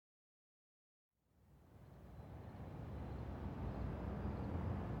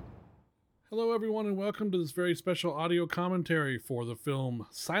Hello, everyone, and welcome to this very special audio commentary for the film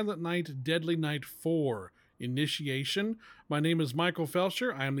Silent Night, Deadly Night 4 Initiation. My name is Michael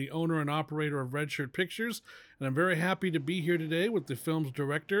Felcher. I am the owner and operator of Redshirt Pictures, and I'm very happy to be here today with the film's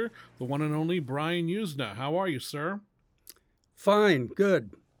director, the one and only Brian Yuzna. How are you, sir? Fine, good.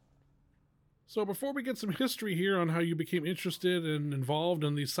 So, before we get some history here on how you became interested and involved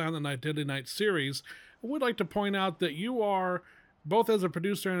in the Silent Night, Deadly Night series, I would like to point out that you are, both as a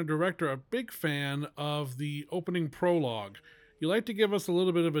producer and a director, a big fan of the opening prologue. You like to give us a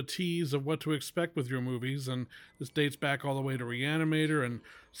little bit of a tease of what to expect with your movies, and this dates back all the way to Reanimator and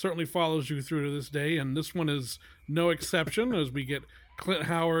certainly follows you through to this day, and this one is no exception as we get Clint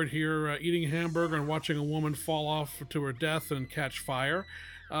Howard here eating a hamburger and watching a woman fall off to her death and catch fire.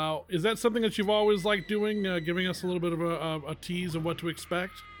 Is that something that you've always liked doing, giving us a little bit of a tease of what to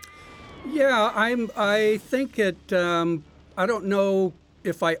expect? Yeah, I think it. I don't know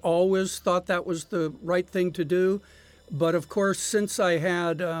if I always thought that was the right thing to do, but of course, since I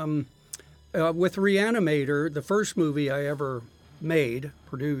had with Reanimator, the first movie I ever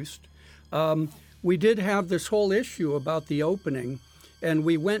produced, we did have this whole issue about the opening, and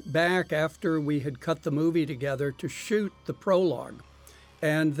we went back after we had cut the movie together to shoot the prologue.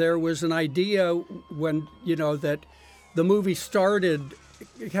 And there was an idea when, that the movie started,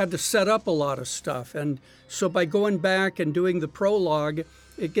 it had to set up a lot of stuff. And so by going back and doing the prologue,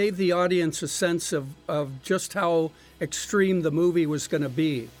 it gave the audience a sense of just how extreme the movie was going to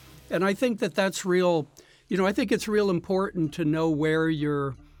be. And I think that's real, I think it's real important to know where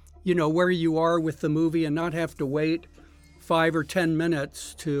where you are with the movie and not have to wait 5 or 10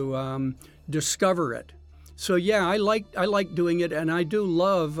 minutes to discover it. So yeah, I like doing it, and I do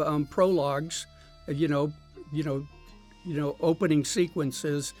love prologues, opening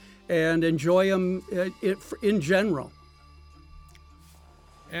sequences, and enjoy them in general.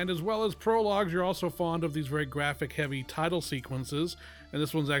 And as well as prologues, you're also fond of these very graphic, heavy title sequences, and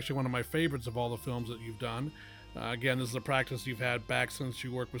this one's actually one of my favorites of all the films that you've done. Again, this is a practice you've had back since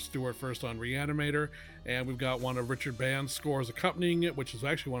you worked with Stewart first on Reanimator, and we've got one of Richard Band's scores accompanying it, which is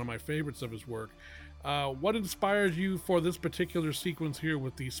actually one of my favorites of his work. What inspired you for this particular sequence here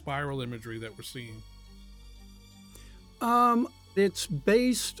with the spiral imagery that we're seeing? It's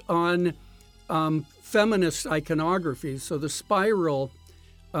based on feminist iconography. So the spiral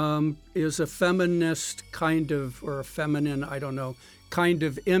is a feminist kind of, or a feminine, kind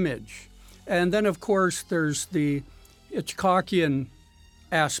of image. And then, of course, there's the Hitchcockian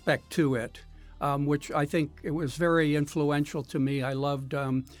aspect to it, which I think it was very influential to me. I loved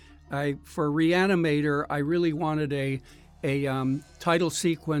for Reanimator, I really wanted a title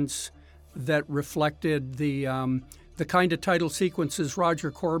sequence that reflected the kind of title sequences Roger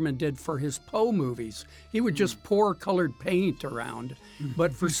Corman did for his Poe movies. He would just pour colored paint around.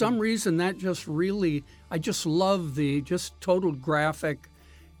 But for some reason, that just really, I just love the just total graphic,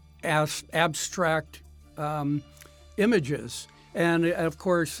 abstract images. And of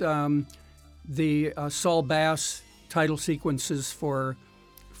course, the Saul Bass title sequences for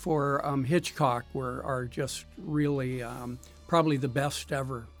Hitchcock are just really probably the best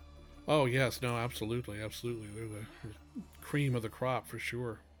ever. Oh yes, no, absolutely. They're the cream of the crop for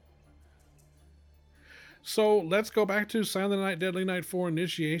sure. So let's go back to Silent Night, Deadly Night 4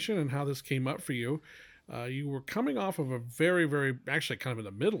 Initiation and how this came up for you. You were coming off of a actually kind of in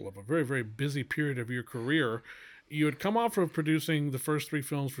the middle of a very, very busy period of your career. You had come off of producing the first 3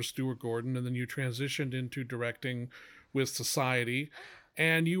 films for Stuart Gordon, and then you transitioned into directing with Society.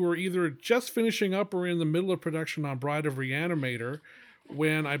 And you were either just finishing up or in the middle of production on Bride of Reanimator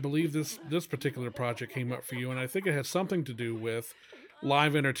when I believe this particular project came up for you. And I think it had something to do with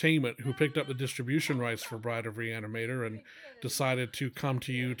Live Entertainment, who picked up the distribution rights for Bride of Reanimator and decided to come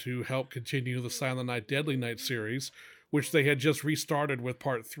to you to help continue the Silent Night, Deadly Night series, which they had just restarted with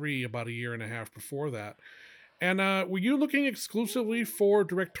Part 3 about a year and a half before that. And were you looking exclusively for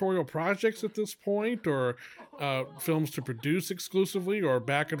directorial projects at this point, or films to produce exclusively, or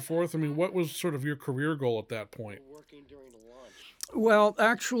back and forth? I mean, what was sort of your career goal at that point? Well,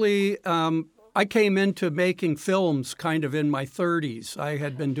 actually, I came into making films kind of in my 30s. I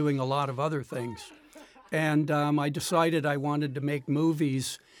had been doing a lot of other things. And I decided I wanted to make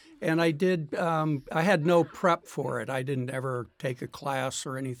movies. And I did, I had no prep for it. I didn't ever take a class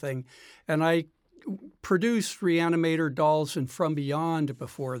or anything. And I produced Reanimator, Dolls, and From Beyond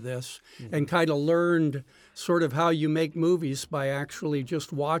before this, and kind of learned sort of how you make movies by actually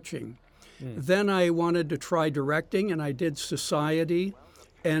just watching. Then I wanted to try directing, and I did Society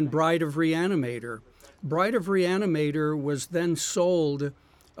and Bride of Reanimator. Bride of Reanimator was then sold,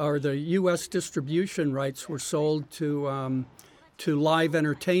 or the U.S. distribution rights were sold to to live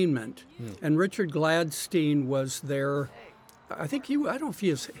entertainment. And Richard Gladstein was there. I think I don't know if he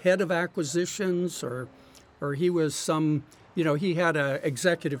was head of acquisitions or he was some, he had an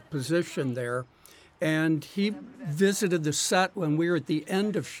executive position there. And he visited the set when we were at the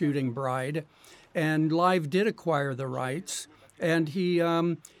end of shooting Bride, and Live did acquire the rights. And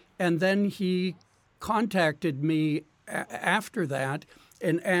then he contacted me after that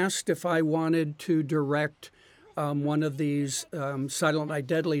and asked if I wanted to direct one of these Silent Night,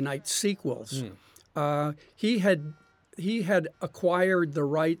 Deadly Night sequels. He had acquired the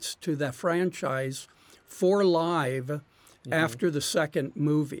rights to the franchise for Live after the second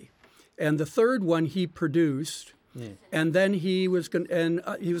movie, and the third one he produced, and then he was going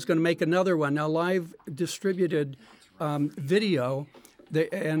to make another one. Now Live distributed video,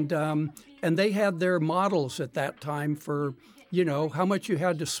 and they had their models at that time for how much you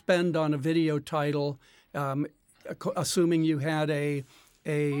had to spend on a video title, assuming you had an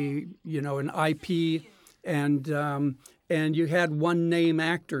IP and you had one name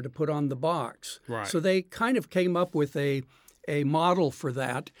actor to put on the box. Right. So they kind of came up with a model for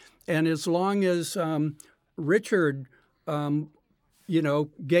that. And as long as Richard,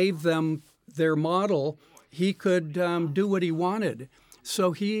 gave them their model, he could do what he wanted.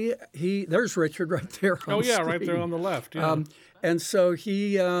 So there's Richard right there on yeah, screen. right there on the left. Yeah. And so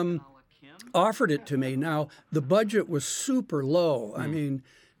he offered it to me. Now, the budget was super low. I mean,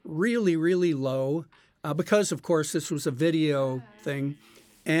 really, really low, because, of course, this was a video thing.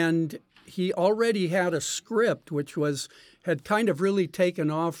 And he already had a script, which had kind of really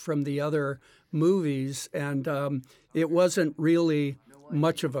taken off from the other movies. And it wasn't really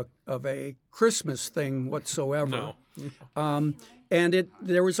much of a Christmas thing whatsoever. No. And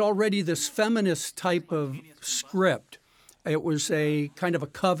there was already this feminist type of script. It was a kind of a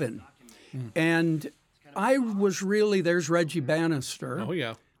coven. And I was really, there's Reggie Bannister, Oh,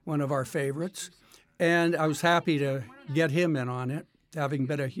 yeah. one of our favorites. And I was happy to get him in on it, having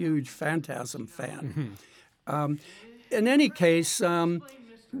been a huge Phantasm fan. In any case, I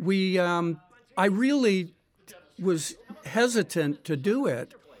really was hesitant to do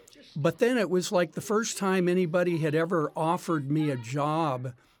it. But then it was like the first time anybody had ever offered me a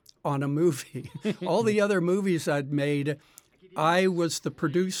job on a movie. All the other movies I'd made, I was the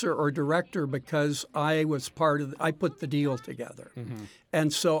producer or director because I was I put the deal together.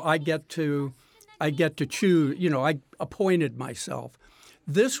 And so I get to choose, I appointed myself.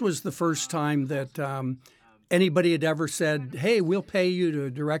 This was the first time that anybody had ever said, hey, we'll pay you to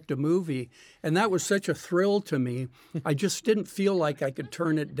direct a movie. And that was such a thrill to me. I just didn't feel like I could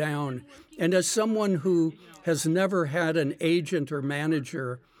turn it down. And as someone who has never had an agent or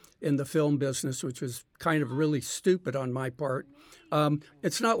manager in the film business, which was kind of really stupid on my part,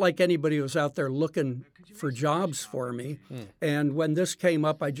 it's not like anybody was out there looking for jobs for me. And when this came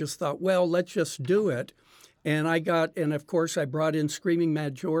up, I just thought, well, let's just do it. And of course, I brought in Screaming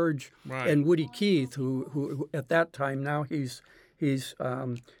Mad George and Woody Keith, who at that time, now his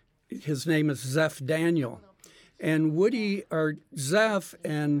name is Zeph Daniel. And Zeph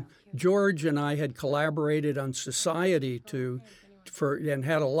and George and I had collaborated on Society and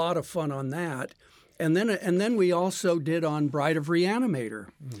had a lot of fun on that. And then we also did on Bride of Reanimator.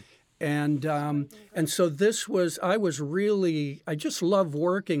 And so I just love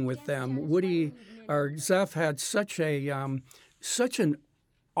working with them. Zeph had such an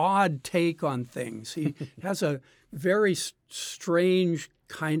odd take on things. He has a very strange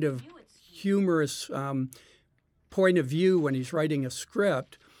kind of humorous point of view when he's writing a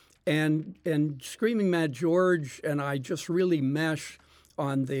script. And Screaming Mad George and I just really mesh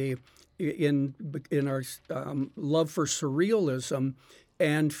on in our love for surrealism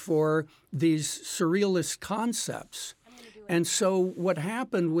and for these surrealist concepts. And so what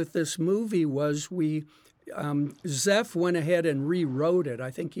happened with this movie was Zeph went ahead and rewrote it.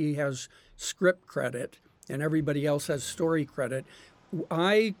 I think he has script credit and everybody else has story credit.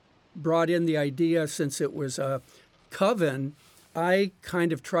 I brought in the idea, since it was a coven, I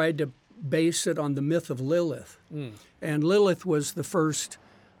kind of tried to base it on the myth of Lilith. And Lilith was the first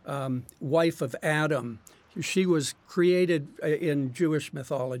wife of Adam. She was created in Jewish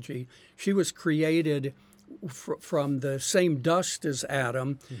mythology. She was created from the same dust as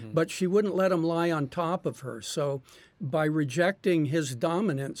Adam, but she wouldn't let him lie on top of her. So by rejecting his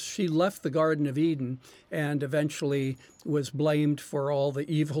dominance, she left the Garden of Eden and eventually was blamed for all the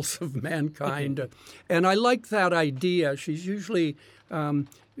evils of mankind. And I like that idea. She's usually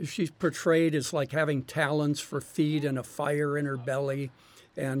she's portrayed as like having talons for feet and a fire in her belly.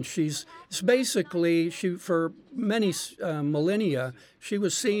 And it's basically, for many millennia, she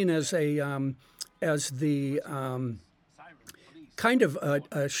was seen as the kind of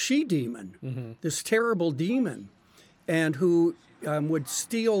a she demon, this terrible demon, and who would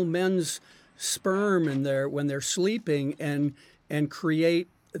steal men's sperm when they're sleeping and create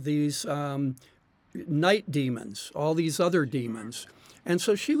these night demons, all these other demons. And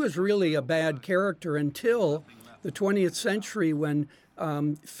so she was really a bad character until the 20th century when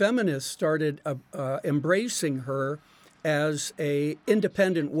feminists started embracing her as a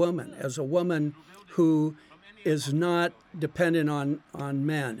independent woman, as a woman who is not dependent on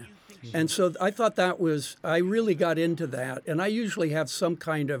men. And so I thought I really got into that. And I usually have some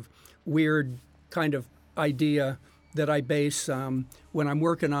kind of weird kind of idea that I base when I'm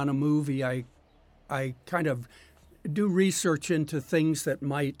working on a movie. I kind of do research into things that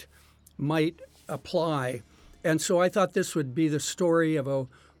might apply. And so I thought this would be the story of a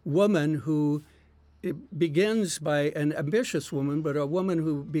woman who it begins by an ambitious woman, but a woman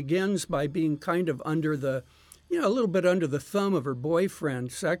who begins by being kind of under the, a little bit under the thumb of her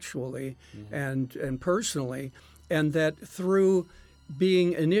boyfriend sexually and personally, and that through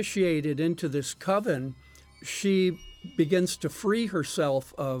being initiated into this coven, she begins to free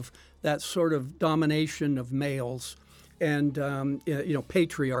herself of that sort of domination of males and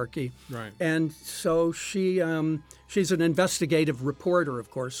patriarchy. Right. And so she's an investigative reporter, of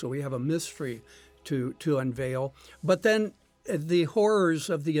course. So we have a mystery to unveil. But then the horrors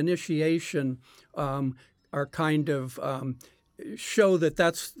of the initiation are kind of show that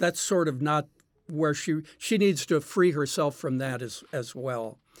that's sort of not where she needs to free herself from that as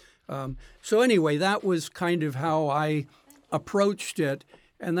well. So anyway, that was kind of how I approached it.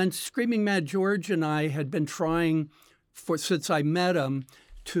 And then Screaming Mad George and I had been trying since I met him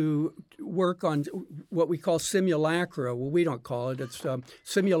to work on what we call simulacra. Well, we don't call it. It's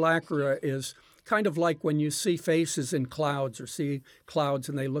simulacra is kind of like when you see faces in clouds or see clouds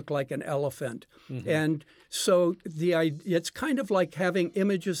and they look like an elephant. And so it's kind of like having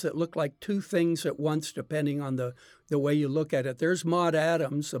images that look like two things at once, depending on the way you look at it. There's Maud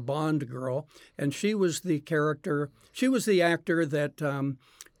Adams, a Bond girl, and she was the character. She was the actor that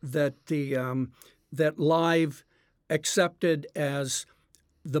Live accepted as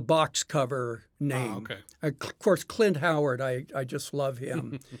the box cover name. Oh, okay. Of course, Clint Howard, I just love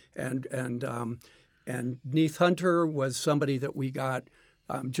him, and Neith Hunter was somebody that we got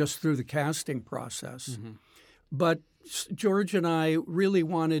just through the casting process. But George and I really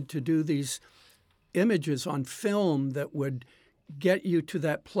wanted to do these images on film that would get you to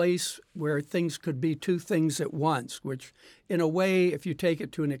that place where things could be two things at once, which in a way, if you take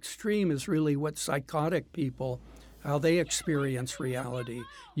it to an extreme, is really what psychotic people, how they experience reality.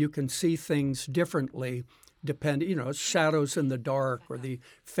 You can see things differently, shadows in the dark, or the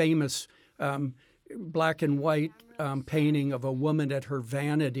famous black and white painting of a woman at her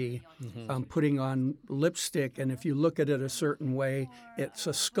vanity putting on lipstick, and if you look at it a certain way, it's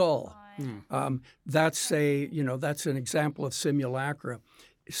a skull. That's an example of simulacra.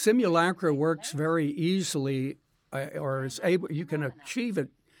 Simulacra works very easily, or is able. You can achieve it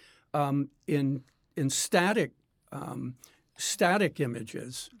in static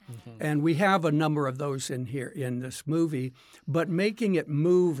images, and we have a number of those in here in this movie. But making it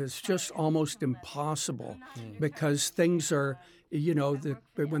move is just almost impossible because things are,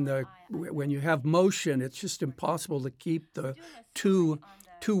 when you have motion, it's just impossible to keep the two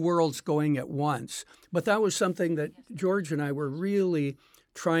worlds going at once. But that was something that George and I were really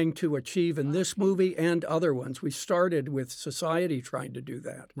trying to achieve in this movie and other ones. We started with Society trying to do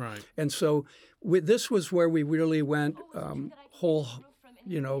that. Right. And so this was where we really went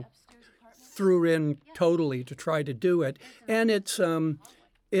threw in totally to try to do it. And it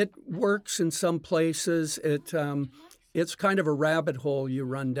works in some places. It's kind of a rabbit hole you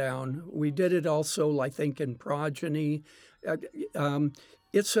run down. We did it also, I think, in Progeny.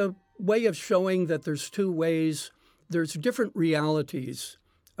 It's a way of showing that there's two ways, there's different realities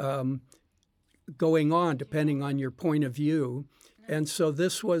going on depending on your point of view. And so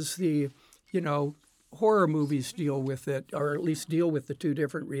this was horror movies deal with it, or at least deal with the two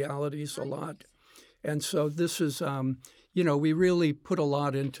different realities a lot. And so this is, we really put a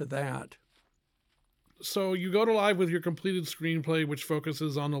lot into that. So you go to Live with your completed screenplay, which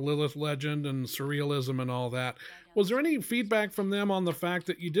focuses on the Lilith legend and surrealism and all that. Was there any feedback from them on the fact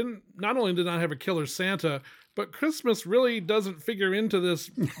that you not only did not have a killer Santa, but Christmas really doesn't figure into this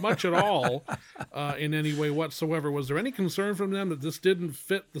much at all in any way whatsoever? Was there any concern from them that this didn't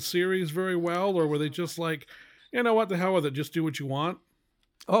fit the series very well, or were they just like, what the hell with it, just do what you want?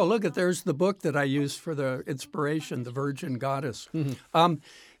 Oh, look, there's the book that I used for the inspiration, The Virgin Goddess.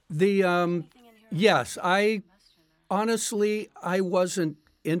 Yes, I wasn't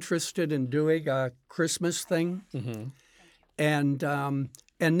interested in doing a Christmas thing.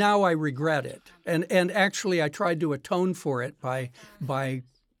 and now I regret it. And actually, I tried to atone for it by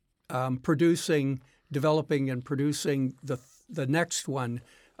developing and producing the next one,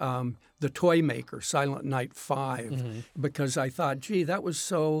 the Toy Maker, Silent Night 5, because I thought, gee, that was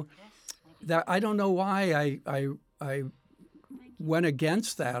so. That I don't know why I went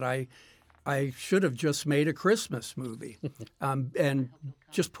against that. I should have just made a Christmas movie, and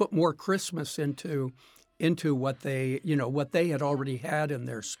just put more Christmas into what they had already had in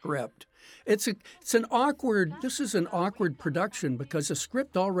their script. This is an awkward production because the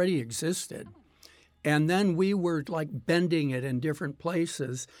script already existed. And then we were like bending it in different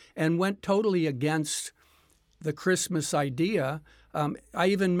places and went totally against the Christmas idea. I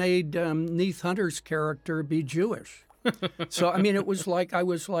even made Neith Hunter's character be Jewish. So, I mean, it was like I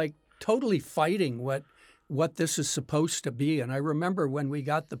was like totally fighting what this is supposed to be. And I remember when we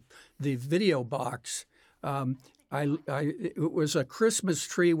got the video box, it was a Christmas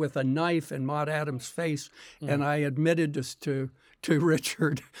tree with a knife in Maud Adams' face, and I admitted this to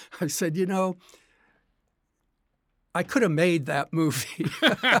Richard. I said, I could have made that movie.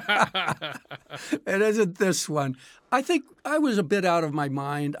 It isn't this one. I think I was a bit out of my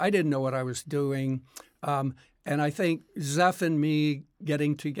mind. I didn't know what I was doing. And I think Zeph and me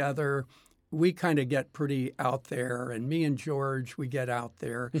getting together, we kind of get pretty out there. And me and George, we get out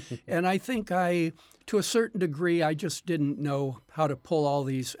there. And I think to a certain degree, I just didn't know how to pull all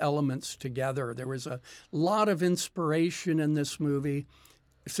these elements together. There was a lot of inspiration in this movie.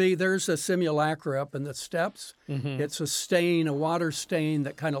 See, there's a simulacra up in the steps. It's a water stain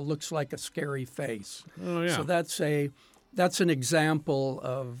that kind of looks like a scary face. Oh yeah. So that's an example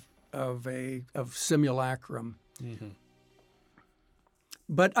of simulacrum.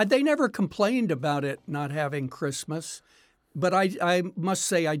 But they never complained about it not having Christmas. But I must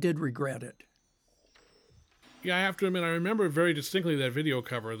say I did regret it. Yeah, I have to admit, I remember very distinctly that video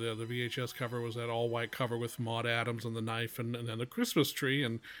cover. The VHS cover was that all-white cover with Maud Adams and the knife and then the Christmas tree.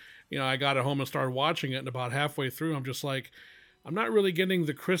 And, I got it home and started watching it, and about halfway through, I'm just like, I'm not really getting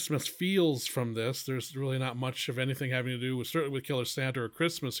the Christmas feels from this. There's really not much of anything having to do certainly with Killer Santa or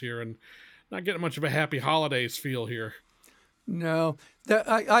Christmas here, and not getting much of a happy holidays feel here. No,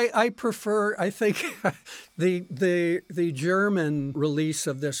 I prefer. I think the German release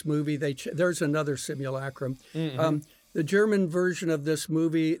of this movie. There's another simulacrum. The German version of this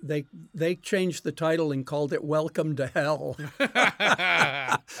movie, they changed the title and called it "Welcome to Hell,"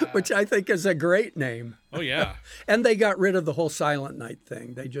 which I think is a great name. Oh yeah, and they got rid of the whole Silent Night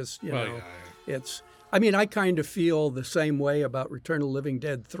thing. They just it's. I mean, I kind of feel the same way about Return of the Living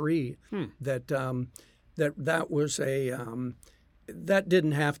Dead 3. That was that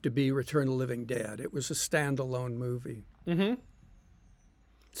didn't have to be Return of the Living Dead. It was a standalone movie.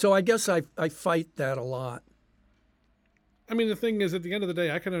 So I guess I fight that a lot. I mean, the thing is, at the end of the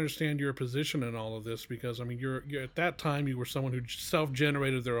day, I can understand your position in all of this because, I mean, you're at that time, you were someone who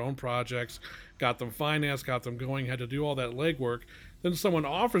self-generated their own projects, got them financed, got them going, had to do all that legwork. Then someone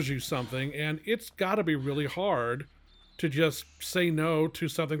offers you something, and it's got to be really hard to just say no to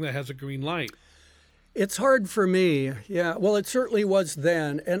something that has a green light. It's hard for me, yeah. Well, it certainly was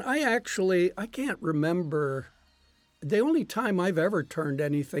then. And I can't remember. The only time I've ever turned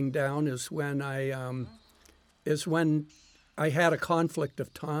anything down is when I had a conflict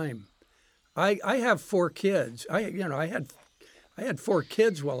of time. I have 4 kids. I had 4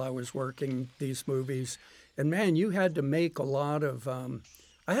 kids while I was working these movies, and man, you had to make a lot of.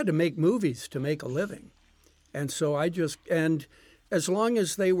 I had to make movies to make a living, and so as long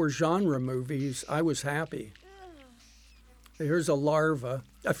as they were genre movies, I was happy. Here's a larva.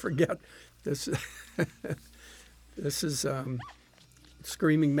 I forget this. This is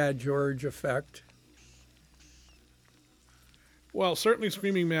Screaming Mad George effect. Well, certainly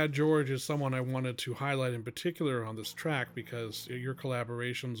Screaming Mad George is someone I wanted to highlight in particular on this track because your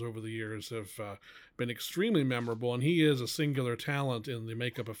collaborations over the years have been extremely memorable, and he is a singular talent in the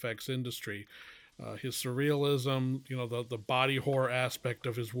makeup effects industry. His surrealism, the body horror aspect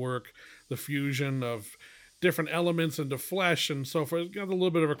of his work, the fusion of different elements into flesh and so forth. It's got a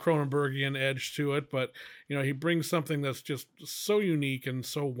little bit of a Cronenbergian edge to it, but he brings something that's just so unique and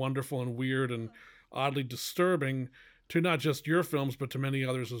so wonderful and weird and oddly disturbing to not just your films, but to many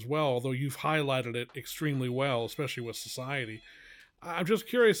others as well, although you've highlighted it extremely well, especially with Society. I'm just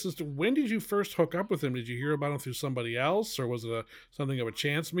curious as to when did you first hook up with him? Did you hear about him through somebody else, or was it something of a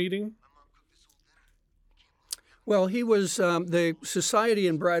chance meeting? Well, he was the Society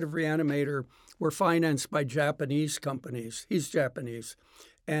and Bride of Reanimator were financed by Japanese companies. He's Japanese.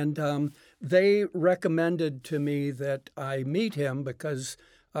 And they recommended to me that I meet him because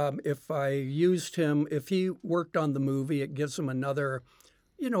If I used him, if he worked on the movie, it gives him another,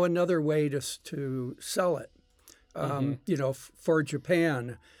 another way to sell it. For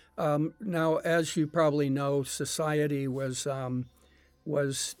Japan. Now, as you probably know, Society was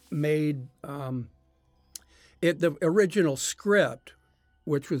made. The original script,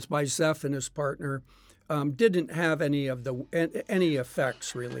 which was by Zeph and his partner, didn't have any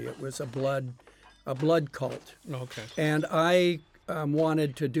effects really. It was a blood cult. Okay. And I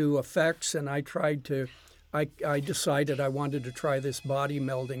wanted to do effects, and I decided I wanted to try this body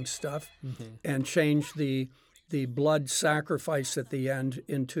melding stuff, and change the blood sacrifice at the end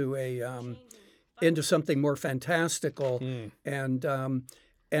into something more fantastical. And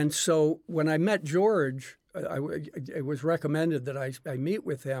so when I met George, it was recommended that I meet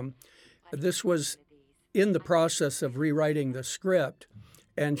with him. This was in the process of rewriting the script,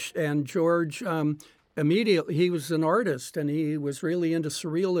 and George immediately, he was an artist and he was really into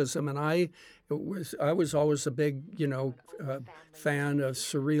surrealism, and I was always a big fan of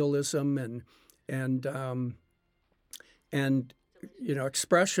surrealism and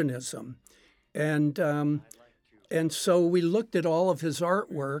expressionism, and so we looked at all of his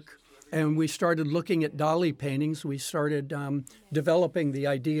artwork. And we started looking at Dali paintings. We started developing the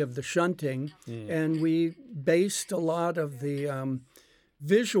idea of the shunting, and we based a lot of the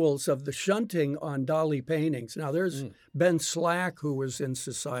visuals of the shunting on Dali paintings. Now, there's Ben Slack, who was in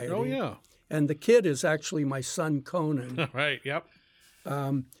Society. Oh, yeah. And the kid is actually my son, Conan. Right, yep.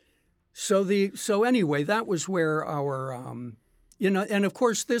 So anyway, that was where our, and of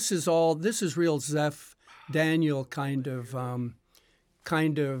course, this is real Zeph Daniel kind of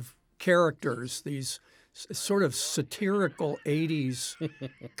characters, these sort of satirical 80s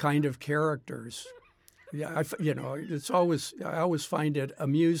kind of characters. Yeah, I always find it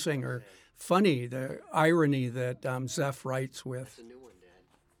amusing or funny, the irony that Zeph writes with.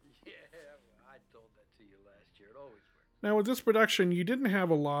 Now, with this production, you didn't have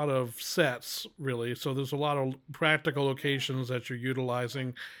a lot of sets, really, so there's a lot of practical locations that you're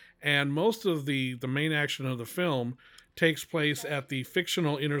utilizing, and most of the main action of the film takes place at the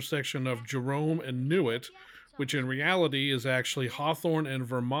fictional intersection of Jerome and Newitt, which in reality is actually Hawthorne and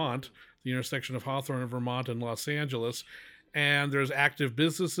Vermont, the intersection of Hawthorne and Vermont and Los Angeles. And there's active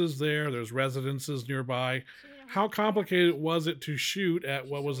businesses there, there's residences nearby. How complicated was it to shoot at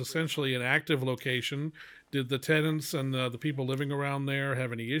what was essentially an active location? Did the tenants and the people living around there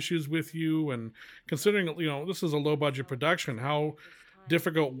have any issues with you? And considering, this is a low-budget production, how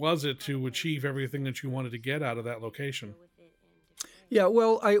difficult was it to achieve everything that you wanted to get out of that location? Yeah,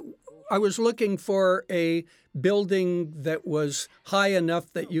 well, I was looking for a building that was high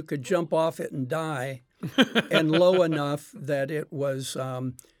enough that you could jump off it and die, and low enough that it was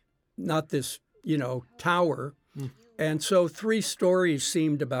not this, tower. And so 3 stories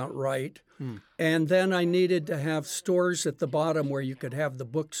seemed about right. And then I needed to have stores at the bottom where you could have the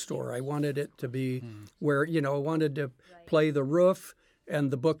bookstore. I wanted it to be where, I wanted to play the roof and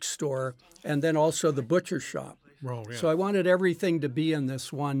the bookstore, and then also the butcher shop. Oh, yeah. So I wanted everything to be in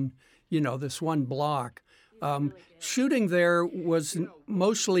this one, this one block. Shooting there was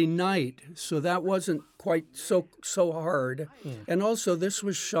mostly night, so that wasn't quite so hard. And also, this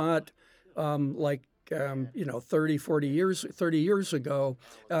was shot 30 years ago.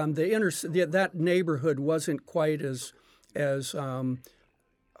 That neighborhood wasn't quite as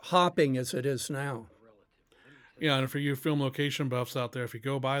hopping as it is now. Yeah, and for you film location buffs out there, if you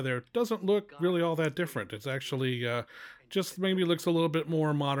go by there, it doesn't look really all that different. It's actually just maybe looks a little bit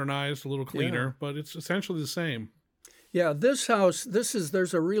more modernized, a little cleaner, but it's essentially the same. Yeah, this house,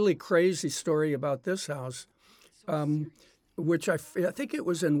 there's a really crazy story about this house, which I think it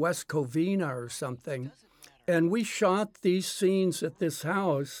was in West Covina or something. And we shot these scenes at this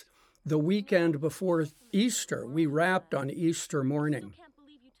house the weekend before Easter. We wrapped on Easter morning.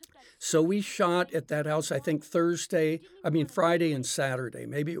 So we shot at that house, I think Friday and Saturday.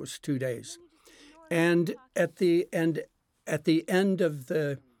 Maybe it was 2 days. And at the end of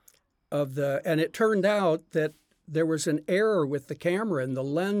the and it turned out that there was an error with the camera and the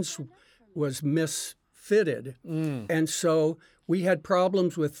lens was misfitted. And so we had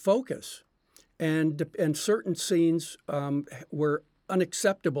problems with focus. And certain scenes were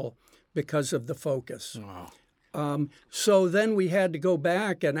unacceptable because of the focus. Wow. So then we had to go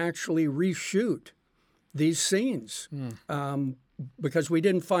back and actually reshoot these scenes because we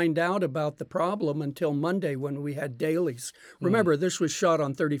didn't find out about the problem until Monday when we had dailies. Remember, this was shot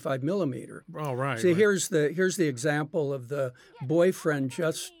on 35 millimeter. Oh, right. See, right. here's the example of the boyfriend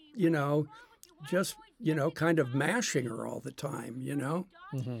just kind of mashing her all the time,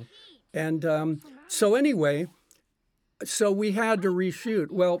 And so anyway, so we had to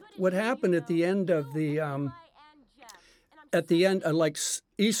reshoot. Well, what happened at the end of like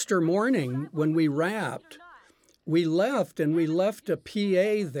Easter morning when we wrapped, we left and we left a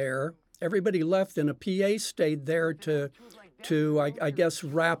PA there. Everybody left and a PA stayed there to I guess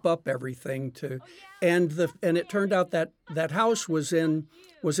wrap up everything and it turned out that that house was in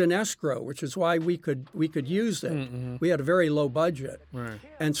escrow, which is why we could use it. Mm-hmm. We had a very low budget. Right.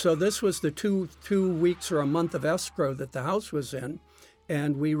 And so this was the two weeks or a month of escrow that the house was in,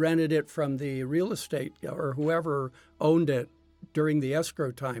 and we rented it from the real estate or whoever owned it during the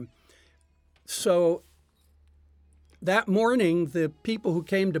escrow time. So that morning, the people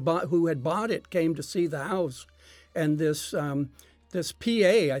who had bought it came to see the house, and this PA,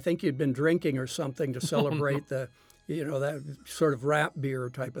 I think he'd been drinking or something to celebrate that sort of rap beer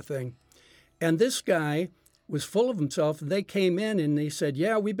type of thing, and this guy was full of himself. And they came in and he said,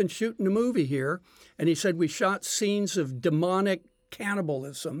 "Yeah, we've been shooting a movie here," and he said we shot scenes of demonic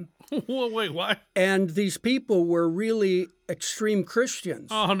cannibalism. Well, wait, what? And these people were really extreme Christians.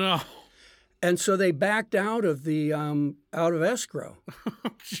 Oh no! And so they backed out of escrow.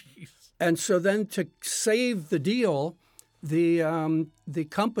 Jeez. And so then to save the deal, the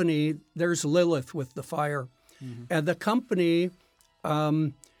company, there's Lilith with the fire, and the company,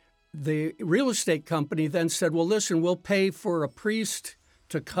 the real estate company then said, "Well, listen, we'll pay for a priest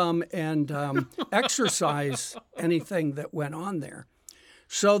to come and exorcise anything that went on there."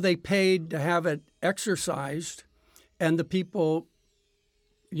 So they paid to have it exorcised, and the people,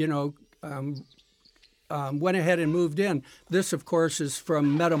 went ahead and moved in. This, of course, is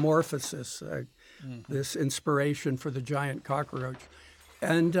from Metamorphosis, this inspiration for the giant cockroach.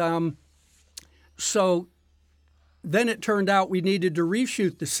 And so then it turned out we needed to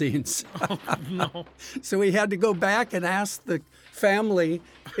reshoot the scenes. Oh, no. So we had to go back and ask the family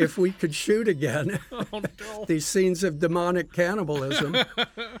if we could shoot again Oh, no. these scenes of demonic cannibalism.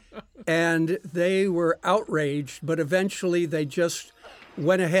 And they were outraged, but eventually they just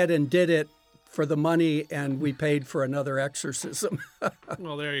went ahead and did it for the money, and we paid for another exorcism.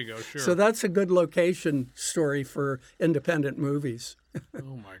 Well, there you go. Sure. So that's a good location story for independent movies.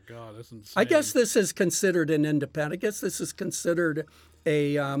 Oh my God, that's insane. I guess this is considered an independent. I guess this is considered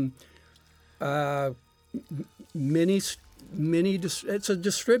a it's a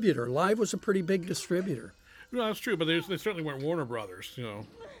distributor. Live was a pretty big distributor. No, that's true, but they certainly weren't Warner Brothers, No.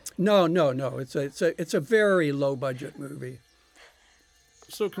 It's a very low budget movie.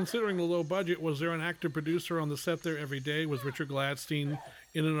 So considering the low budget, was there an active producer on the set there every day? Was Richard Gladstein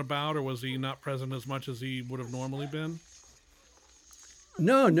in and about, or was he not present as much as he would have normally been?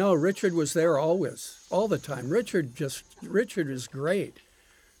 No, Richard was there always, all the time. Richard is great.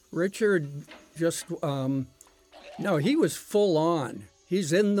 Richard just, he was full on.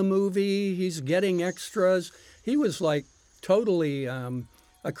 He's in the movie, he's getting extras. He was like totally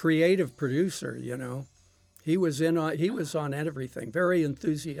a creative producer, He was on everything, very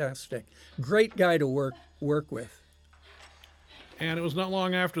enthusiastic. Great guy to work with. And it was not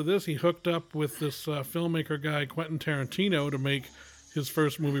long after this he hooked up with this filmmaker guy, Quentin Tarantino, to make his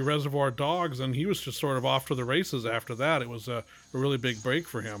first movie, Reservoir Dogs, and he was just sort of off to the races after that. It was a really big break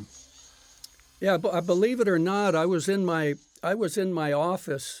for him. Yeah, but believe it or not, I was in my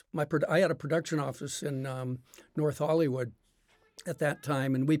office. I had a production office in North Hollywood at that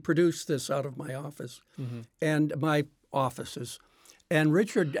time, and we produced this out of my office and my offices. And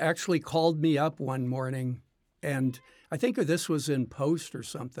Richard actually called me up one morning, and I think this was in post or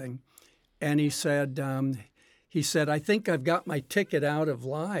something, and he said, "I think I've got my ticket out of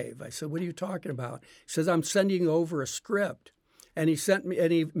Live." I said, "What are you talking about?" He says, "I'm sending you over a script," and he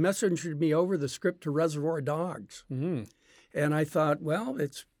messaged me over the script to Reservoir Dogs. Mm-hmm. And I thought, well,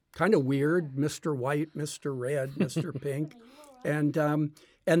 it's kind of weird, Mr. White, Mr. Red, Mr. Pink. And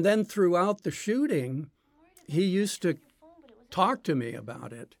then throughout the shooting, he used to talk to me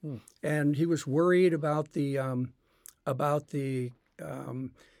about it, and he was worried about the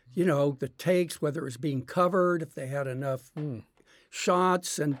takes, whether it was being covered, if they had enough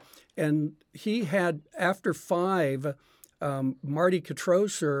shots, and he had, after 5, Marty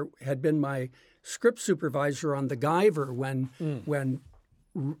Katroser had been my script supervisor on The Guyver when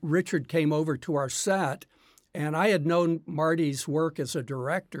Richard came over to our set. And I had known Marty's work as a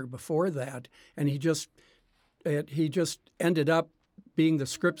director before that, and he just ended up being the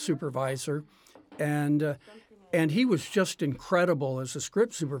script supervisor, and he was just incredible as a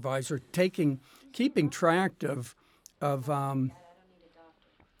script supervisor, keeping track of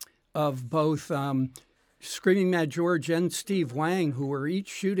both Screaming Mad George and Steve Wang, who were each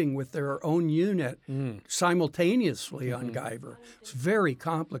shooting with their own unit simultaneously on Guyver. It's very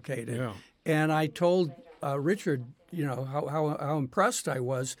complicated. Yeah. And I told Richard, how impressed I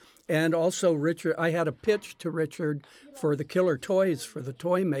was. And also Richard, I had a pitch to Richard for the killer toys for the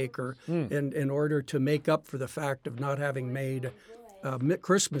toy maker in order to make up for the fact of not having made a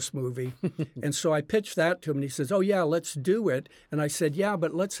Christmas movie. And so I pitched that to him, and he says, "Oh yeah, let's do it." And I said, "Yeah,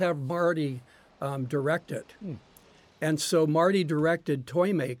 but let's have Marty direct it." And so Marty directed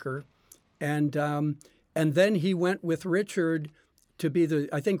Toy Maker, and then he went with Richard to be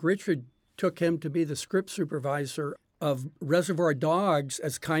I think Richard took him to be the script supervisor of Reservoir Dogs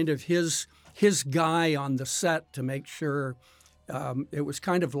as kind of his guy on the set to make sure it was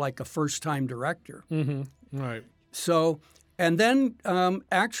kind of like a first-time director. Right. So, and then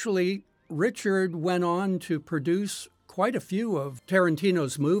actually Richard went on to produce quite a few of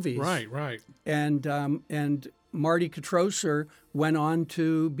Tarantino's movies. Right. And Marty Katrosser went on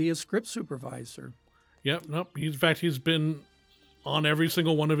to be a script supervisor. Yep. Nope. In fact, he's been on every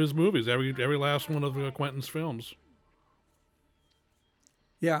single one of his movies, every last one of Quentin's films.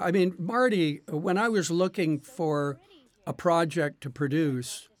 Yeah, I mean, Marty, when I was looking for a project to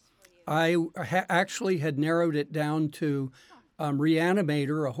produce, I actually had narrowed it down to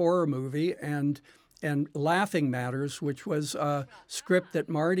Reanimator, a horror movie, and Laughing Matters, which was a script that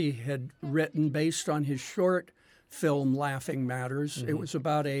Marty had written based on his short film Laughing Matters. It was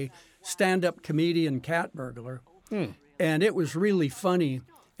about a stand-up comedian cat burglar, and it was really funny.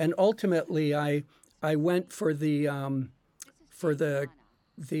 And ultimately, I went for the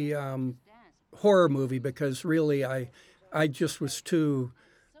horror movie because really I just was too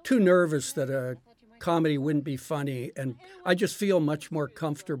nervous that a comedy wouldn't be funny, and I just feel much more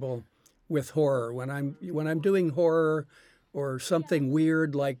comfortable with horror when I'm doing horror or something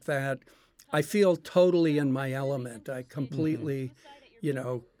weird like that. I feel totally in my element. I completely,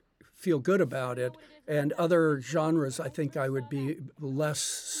 feel good about it. And other genres, I think I would be less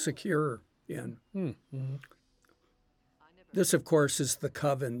secure in. This, of course, is The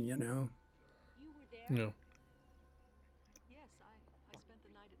Coven, Yeah.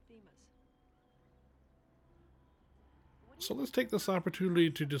 So let's take this opportunity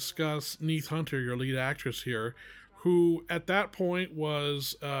to discuss Neith Hunter, your lead actress here, who at that point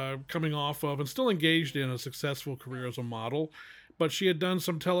was coming off of and still engaged in a successful career as a model, but she had done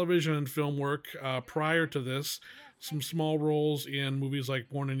some television and film work prior to this, some small roles in movies like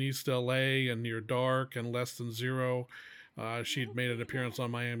Born in East LA and Near Dark and Less Than Zero. She'd made an appearance on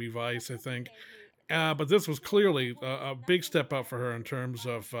Miami Vice, I think. But this was clearly a big step up for her in terms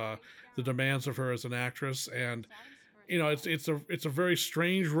of the demands of her as an actress. And it's a very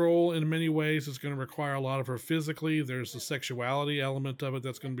strange role in many ways. It's going to require a lot of her physically. There's the sexuality element of it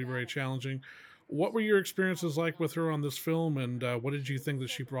that's going to be very challenging. What were your experiences like with her on this film, and what did you think that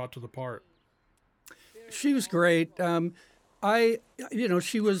she brought to the part? She was great.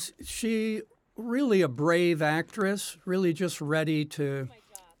 She really a brave actress, really just ready to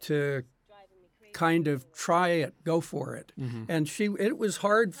kind of try it, go for it. And it was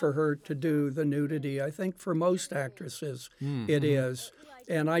hard for her to do the nudity. I think for most actresses it is.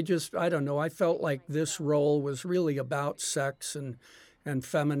 And I don't know, I felt like this role was really about sex and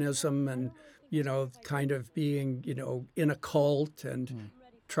feminism and, kind of being, in a cult and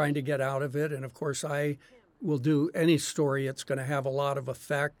trying to get out of it. And of course, I will do any story, it's going to have a lot of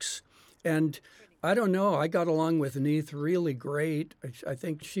effects. And I don't know, I got along with Neith really great. I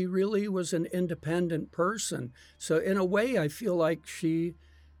think she really was an independent person. So in a way, I feel like she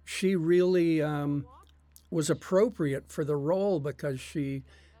really was appropriate for the role because she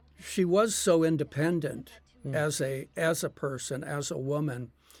was so independent as a person, as a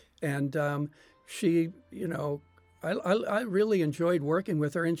woman. And she, I really enjoyed working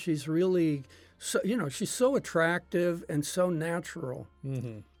with her, and she's really, she's so attractive and so natural.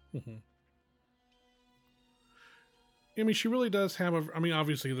 I mean, she really does have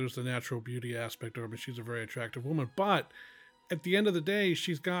obviously there's the natural beauty aspect of her. She's a very attractive woman, but at the end of the day,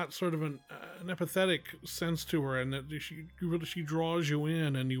 she's got sort of an empathetic sense to her, and that she draws you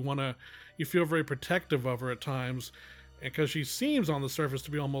in, and you feel very protective of her at times, because she seems on the surface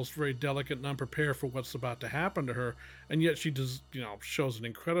to be almost very delicate and unprepared for what's about to happen to her, and yet she does, shows an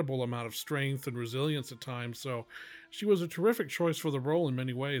incredible amount of strength and resilience at times. So she was a terrific choice for the role in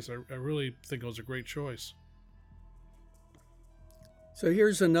many ways. I really think it was a great choice. So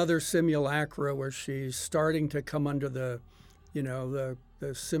here's another simulacra where she's starting to come under the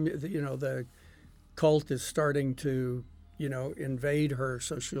cult is starting to, invade her.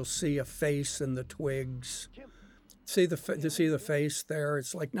 So she'll see a face in the twigs. See the face there.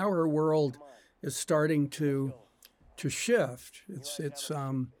 It's like now her world is starting to shift. It's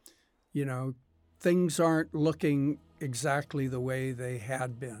things aren't looking exactly the way they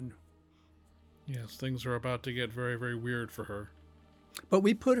had been. Yes, things are about to get very, very weird for her. But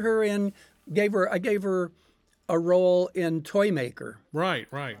we put her in, I gave her a role in Toy Maker, Right,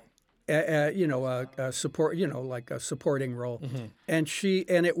 right. a support, like a supporting role, and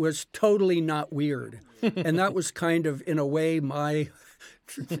it was totally not weird, and that was kind of in a way my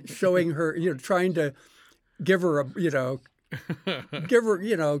showing her, trying to give her give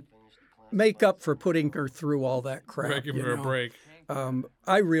her, make up for putting her through all that crap. Right, giving her a break.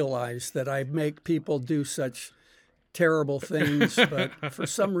 I realize that I make people do such terrible things, but for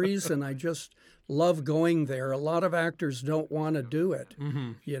some reason I just love going there. A lot of actors don't want to do it.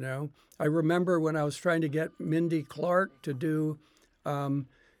 I remember when I was trying to get Mindy Clark to do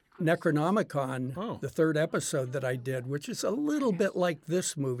Necronomicon, the third episode that I did, which is a little bit like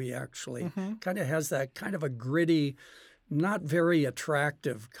this movie actually. Kind of has that kind of a gritty, not very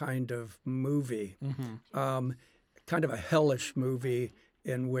attractive kind of movie. Kind of a hellish movie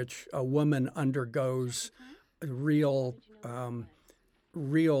in which a woman undergoes real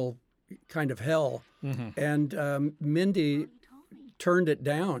kind of hell. And Mindy turned it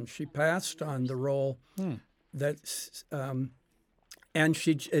down. She passed on the role. That's and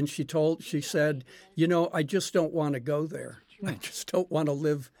she said, I just don't want to go there. I just don't want to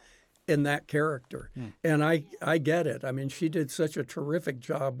live in that character. And I get it. I mean, she did such a terrific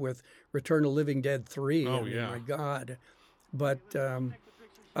job with Return of the Living Dead 3. Oh, My God. But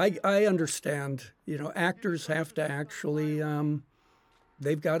I understand, actors have to actually,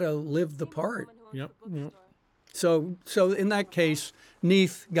 they've got to live the part. Yep. So in that case,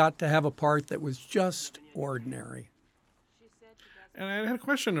 Neith got to have a part that was just ordinary. And I had a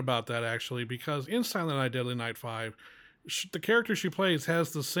question about that, actually, because in Silent Night, Deadly Night 5, the character she plays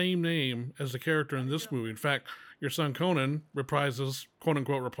has the same name as the character in this movie. In fact, your son Conan reprises,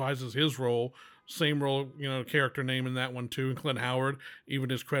 quote-unquote, reprises his role. Same role, character name in that one, too. And Clint Howard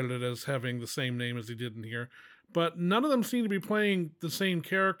even is credited as having the same name as he did in here. But none of them seem to be playing the same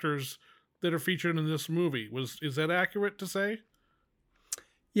characters that are featured in this movie. Is that accurate to say?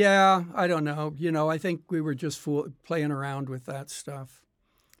 Yeah, I don't know. I think we were just playing around with that stuff.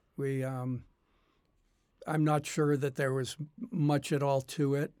 I'm not sure that there was much at all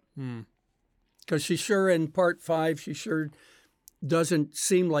to it. Because she sure, in part 5, she sure doesn't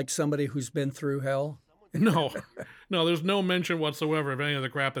seem like somebody who's been through hell. No, there's no mention whatsoever of any of the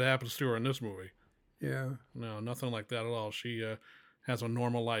crap that happens to her in this movie. Yeah. No, nothing like that at all. She has a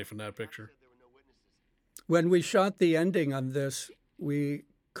normal life in that picture. When we shot the ending on this, we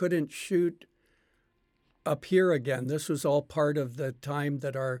couldn't shoot up here again. This was all part of the time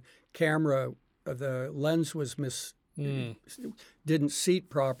that our camera, the lens was didn't seat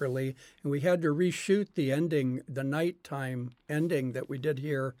properly, and we had to reshoot the ending, the nighttime ending that we did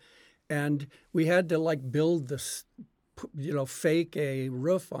here, and we had to build this, fake a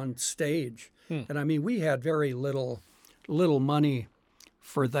roof on stage. And I mean, we had very little money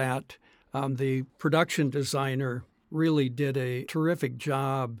for that. The production designer really did a terrific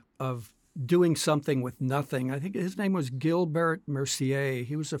job of doing something with nothing. I think his name was Gilbert Mercier.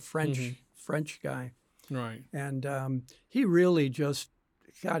 He was a French guy. Right. And he really just,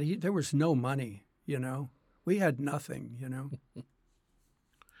 there was no money, We had nothing,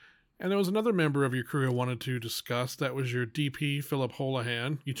 And there was another member of your crew I wanted to discuss. That was your DP, Philip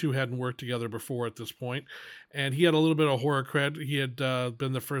Holohan. You two hadn't worked together before at this point. And he had a little bit of horror cred. He had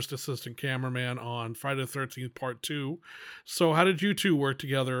been the first assistant cameraman on Friday the 13th Part 2. So how did you two work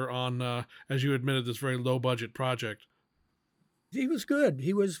together on, as you admitted, this very low-budget project? He was good.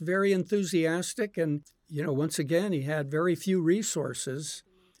 He was very enthusiastic. And, once again, he had very few resources.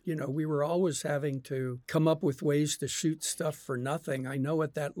 We were always having to come up with ways to shoot stuff for nothing. I know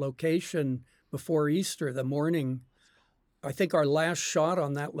at that location before Easter, the morning, I think our last shot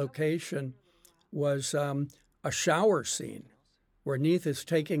on that location was a shower scene where Neith is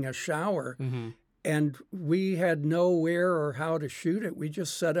taking a shower. And we had nowhere or how to shoot it. We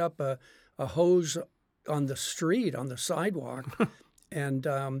just set up a hose on the street, on the sidewalk, and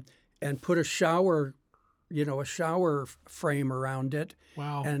put a shower frame around it.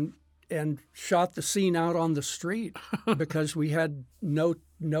 Wow. And shot the scene out on the street because we had no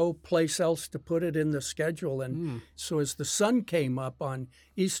place else to put it in the schedule. And so as the sun came up on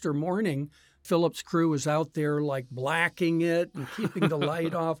Easter morning, Philip's crew was out there blacking it and keeping the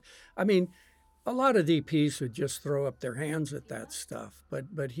light off. I mean, a lot of DPs would just throw up their hands at that stuff,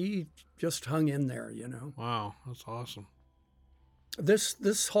 but he just hung in there, Wow, that's awesome.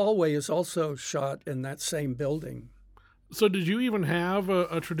 This hallway is also shot in that same building. So did you even have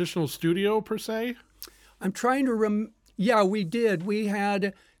a traditional studio, per se? I'm trying to yeah, we did. We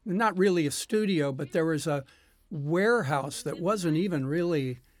had not really a studio, but there was a warehouse that wasn't even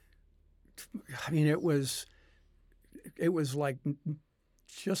really I mean, it was like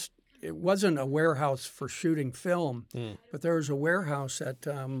just it wasn't a warehouse for shooting film, but there was a warehouse at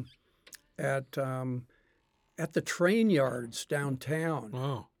at the train yards downtown,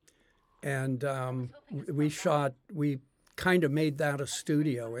 Oh. and we kind of made that a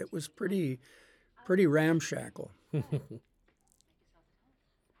studio. It was pretty ramshackle.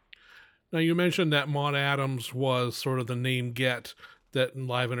 Now, you mentioned that Maud Adams was sort of the name get that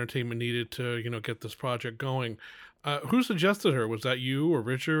Live Entertainment needed to, get this project going. Who suggested her? Was that you or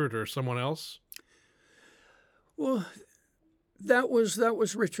Richard or someone else? Well, that was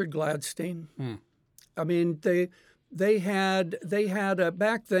Richard Gladstein. I mean, they had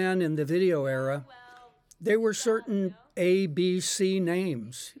back then in the video era, there were certain A, B, C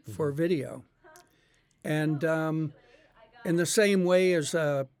names for video, and in the same way as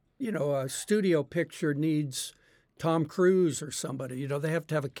a studio picture needs Tom Cruise or somebody. They have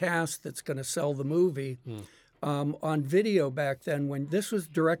to have a cast that's going to sell the movie. On video back then, when this was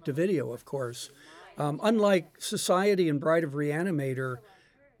direct-to-video, of course, unlike Society and Bride of Reanimator,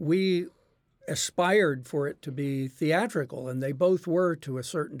 we aspired for it to be theatrical, and they both were to a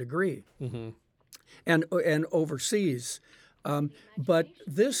certain degree, and overseas. But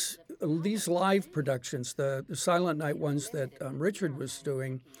these live productions, the Silent Night ones that Richard was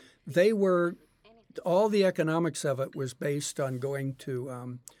doing, all the economics of it was based on going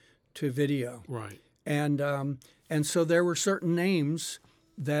to video. Right. And so there were certain names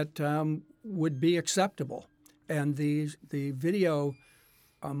that would be acceptable, and the video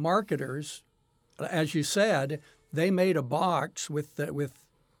marketers, as you said, they made a box with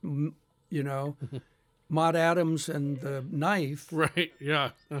Maud Adams and the knife. Right. Yeah.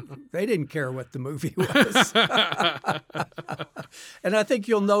 They didn't care what the movie was. And I think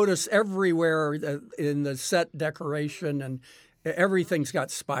you'll notice everywhere in the set decoration and everything's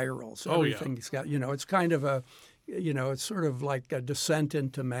got spirals. Everything's got, it's kind of it's sort of like a descent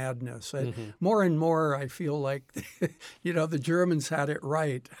into madness. More and more, I feel like, the Germans had it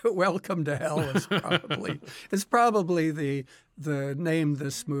right. Welcome to Hell is probably the name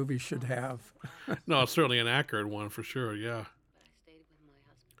this movie should have. No, it's certainly an accurate one for sure. Yeah.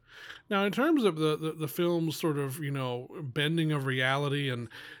 Now, in terms of the film's sort of, bending of reality and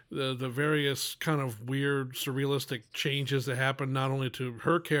the various kind of weird, surrealistic changes that happened not only to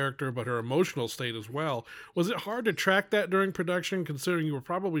her character, but her emotional state as well, was it hard to track that during production, considering you were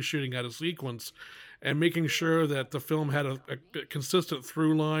probably shooting out of sequence and making sure that the film had a consistent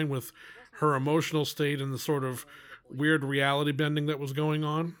through line with her emotional state and the sort of weird reality bending that was going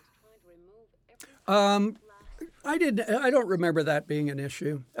on? I don't remember that being an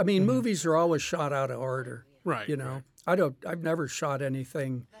issue. I mean, movies are always shot out of order. Right. Right. I've never shot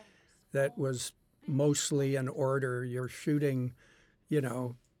anything that was mostly in order. You're shooting,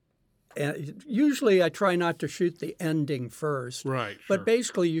 and usually I try not to shoot the ending first. Right. But Sure.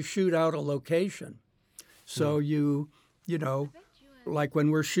 basically you shoot out a location. So like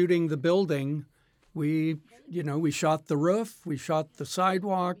when we're shooting the building, we shot the roof, we shot the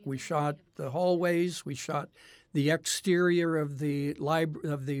sidewalk, we shot the hallways, we shot the exterior of the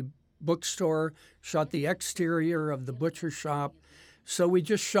bookstore, shot the exterior of the butcher shop. So we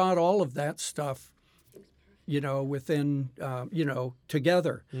just shot all of that stuff, within,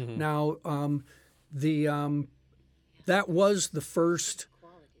 together. Now, that was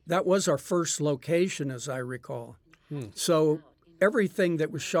our first location, as I recall. So everything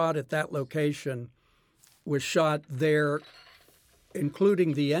that was shot at that location was shot there,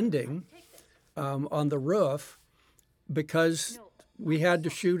 including the ending on the roof, because we had to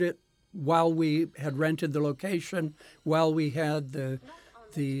shoot it while we had rented the location, while we had the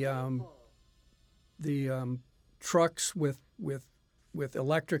trucks with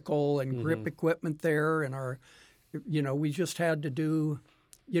electrical and grip equipment there, and we just had to do,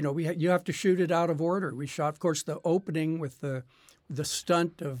 you have to shoot it out of order. We shot, of course, the opening with the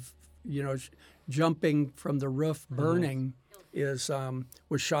stunt of, jumping from the roof, burning,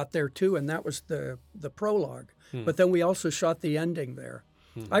 was shot there too, and that was the prologue. But then we also shot the ending there.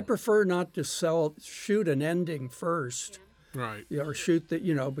 I prefer not to shoot an ending first, Right. or shoot the,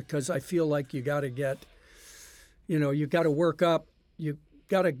 because I feel like you got to get, you got to work up, you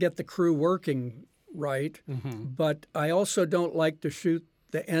got to get the crew working right. But I also don't like to shoot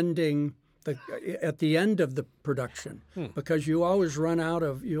the ending at the end of the production, because you always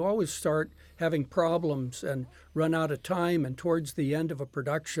start having problems and run out of time, and towards the end of a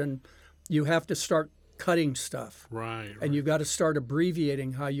production you have to start cutting stuff, Right. and you've got to start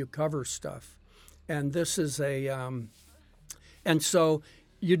abbreviating how you cover stuff, and this is and so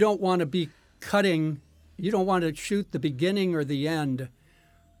you don't want to be cutting, you don't want to shoot the beginning or the end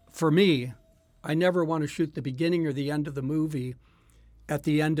for me, I never want to shoot the beginning or the end of the movie at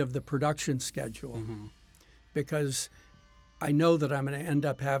the end of the production schedule because I know that I'm going to end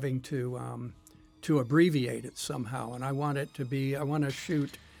up having to abbreviate it somehow, and I want it to be. I want to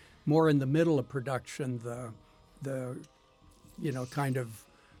shoot more in the middle of production, the kind of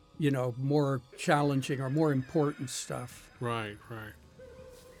more challenging or more important stuff. Right, right.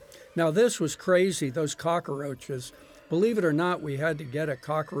 Now this was crazy. Those cockroaches. Believe it or not, we had to get a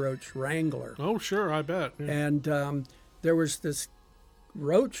cockroach wrangler. Oh, sure, I bet. Yeah. And there was this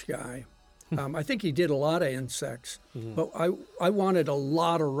roach guy. I think he did a lot of insects, but I wanted a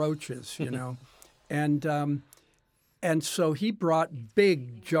lot of roaches, and so he brought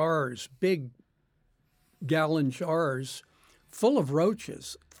big jars, big gallon jars, full of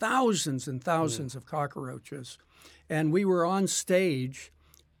roaches, thousands and thousands of cockroaches, and we were on stage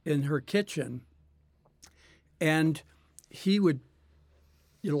in her kitchen, and he would,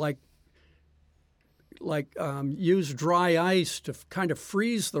 use dry ice to kind of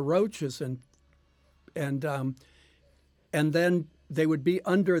freeze the roaches, and then they would be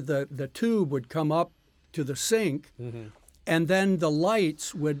under the tube would come up to the sink, and then the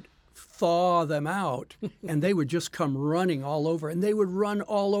lights would thaw them out, and they would just come running all over, and they would run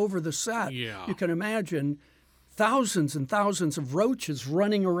all over the set. Yeah. You can imagine thousands and thousands of roaches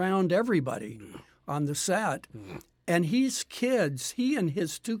running around everybody on the set. And he and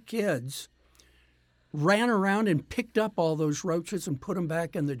his two kids ran around and picked up all those roaches and put them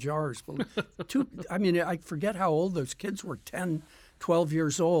back in the jars. I forget how old those kids were, 10, 12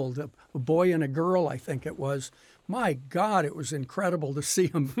 years old, a boy and a girl, I think it was. My God, it was incredible to see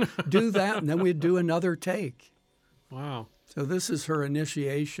them do that, and then we'd do another take. Wow. So this is her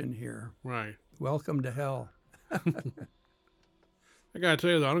initiation here. Right. Welcome to hell. I gotta tell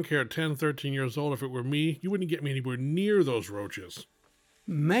you, though, I don't care at 10, 13 years old, if it were me, you wouldn't get me anywhere near those roaches.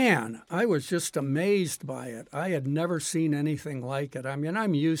 Man, I was just amazed by it. I had never seen anything like it. I mean,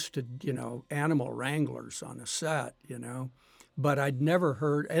 I'm used to, animal wranglers on a set, but I'd never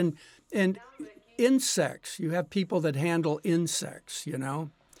heard. And insects, you have people that handle insects,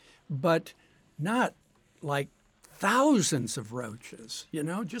 but not like thousands of roaches,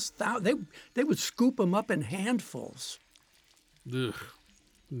 just they would scoop them up in handfuls. Ugh.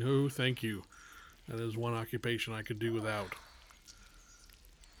 No, thank you. That is one occupation I could do without.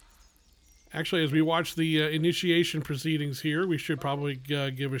 Actually, as we watch the initiation proceedings here, we should probably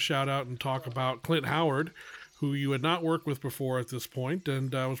give a shout out and talk about Clint Howard, who you had not worked with before at this point,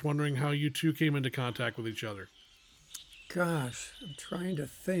 and I was wondering how you two came into contact with each other. Gosh, I'm trying to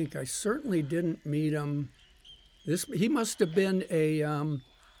think. I certainly didn't meet him. He must have been a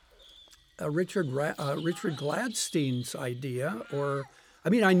Richard Gladstein's idea, or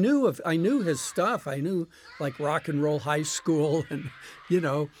I knew his stuff. I knew like Rock and Roll High School, and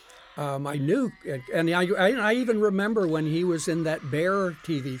I knew, and I even remember when he was in that Bear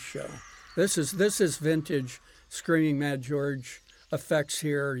TV show. This is vintage Screaming Mad George effects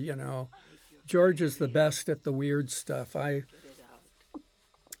here. George is the best at the weird stuff. I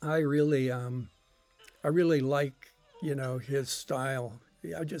really like his style.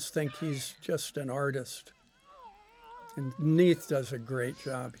 I just think he's just an artist, and Neath does a great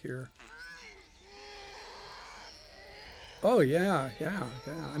job here. Oh yeah.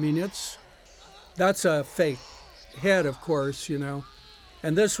 I mean, that's a fake head, of course, and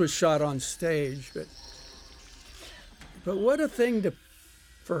this was shot on stage, but what a thing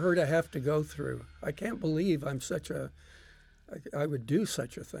for her to have to go through. I can't believe I would do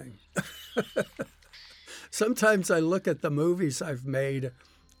such a thing. Sometimes I look at the movies I've made,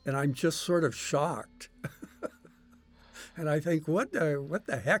 and I'm just sort of shocked. And I think, what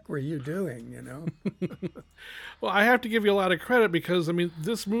the heck were you doing, Well, I have to give you a lot of credit because,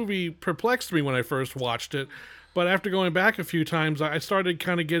 this movie perplexed me when I first watched it, but after going back a few times, I started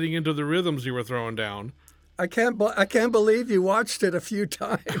kind of getting into the rhythms you were throwing down. I can't believe you watched it a few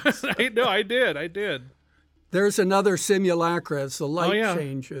times. No, I did. There's another simulacra as the light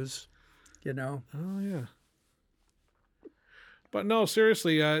changes, Oh, yeah. But no,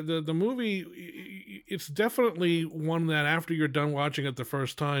 seriously, the movie, it's definitely one that after you're done watching it the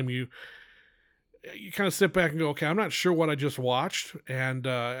first time, you kind of sit back and go, okay, I'm not sure what I just watched, and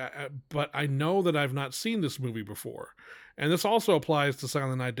but I know that I've not seen this movie before. And this also applies to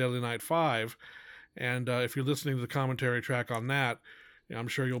Silent Night, Deadly Night 5. And if you're listening to the commentary track on that, I'm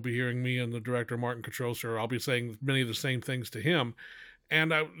sure you'll be hearing me and the director, Martin Katrosser. I'll be saying many of the same things to him.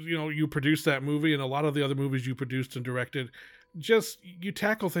 And, you produced that movie, and a lot of the other movies you produced and directed, just you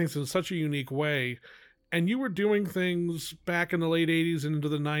tackle things in such a unique way, And you were doing things back in the late 80s and into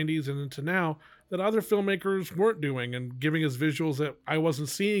the 90s and into now that other filmmakers weren't doing, and giving us visuals that I wasn't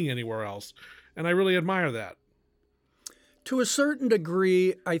seeing anywhere else. And I really admire that. To a certain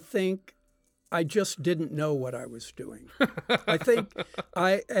degree, I think I just didn't know what I was doing. I think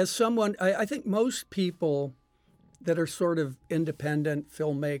I think most people that are sort of independent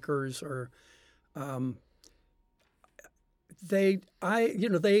filmmakers or they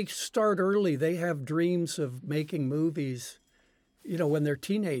start early. They have dreams of making movies, when they're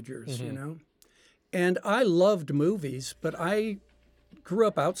teenagers, And I loved movies, but I grew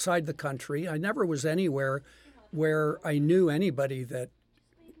up outside the country. I never was anywhere where I knew anybody that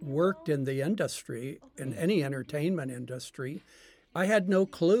worked in the industry, in any entertainment industry. I had no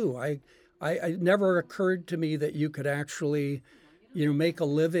clue. It never occurred to me that you could actually, make a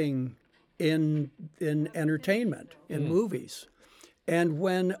living in entertainment, in movies. And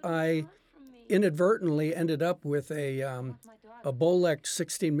when I inadvertently ended up with a Bolex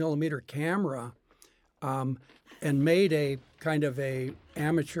 16 millimeter camera, and made a kind of a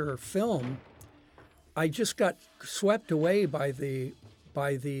amateur film, I just got swept away by the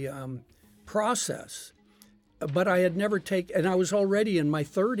process. But I had never taken, and I was already in my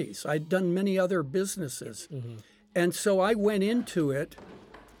 30s. I'd done many other businesses. And so I went into it.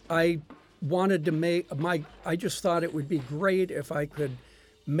 I wanted to I just thought it would be great if I could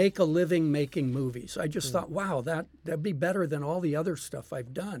make a living making movies. I just thought, wow, that'd be better than all the other stuff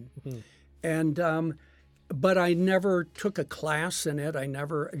I've done. And, but I never took a class in it. I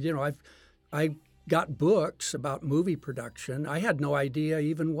never, I got books about movie production. I had no idea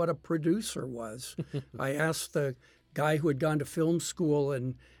even what a producer was. I asked the guy who had gone to film school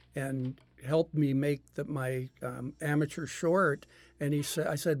and helped me make my amateur short, and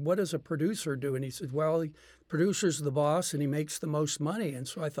I said, "What does a producer do?" And he said, "Well, the producer's the boss, and he makes the most money." And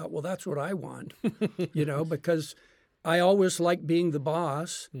so I thought, well, that's what I want, because I always liked being the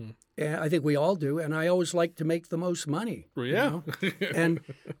boss. And I think we all do, and I always like to make the most money. Well, yeah.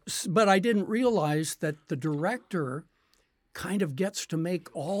 But I didn't realize that the director kind of gets to make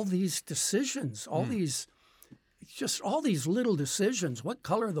all these decisions, all these little decisions, what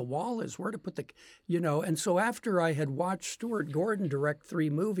color the wall is, where to put And so after I had watched Stuart Gordon direct 3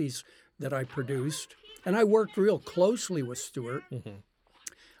 movies that I produced, and I worked real closely with Stuart,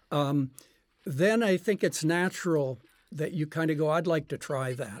 then I think it's natural that you kind of go, I'd like to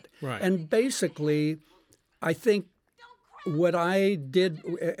try that. Right. And basically, I think what I did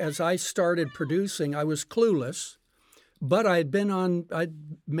as I started producing, I was clueless, but I'd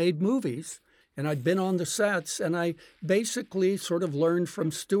made movies and I'd been on the sets, and I basically sort of learned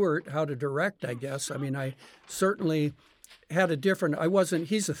from Stuart how to direct, I guess. I mean, I certainly had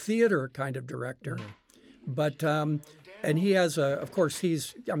he's a theater kind of director, but, and he has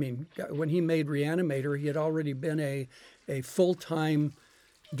when he made Reanimator, he had already been a full-time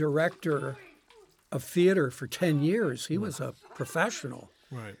director of theater for 10 years. He was a professional.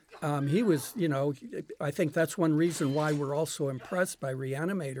 Right. He was, I think that's one reason why we're also impressed by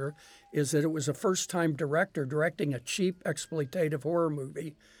Reanimator, is that it was a first-time director directing a cheap exploitative horror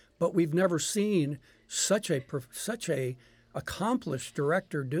movie, but we've never seen such a accomplished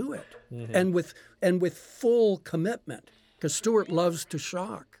director do it, and with full commitment, because Stuart loves to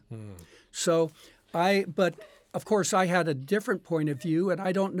shock. So but of course I had a different point of view, and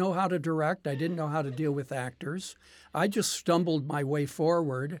I don't know how to direct. I didn't know how to deal with actors. I just stumbled my way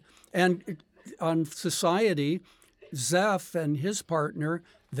forward. And on Society, Zeph and his partner,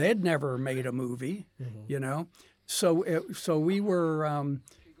 they'd never made a movie, So we were,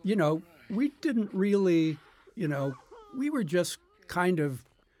 we didn't really, we were just kind of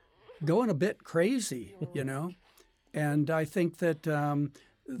going a bit crazy, And I think that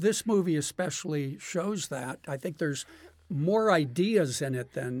this movie especially shows that. I think there's more ideas in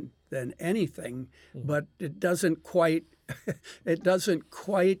it than anything, but it doesn't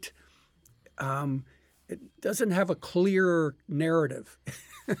have a clear narrative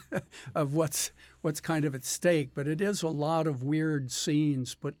of what's kind of at stake. But it is a lot of weird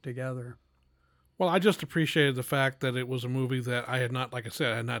scenes put together. Well, I just appreciated the fact that it was a movie that I had not, like I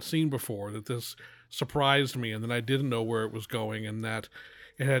said, I had not seen before, that this surprised me, and that I didn't know where it was going, and that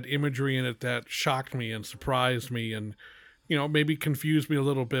it had imagery in it that shocked me and surprised me and, maybe confused me a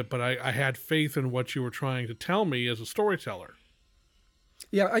little bit, but I had faith in what you were trying to tell me as a storyteller.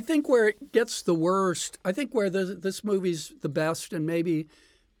 Yeah, I think where it gets the worst, I think where this movie's the best, and maybe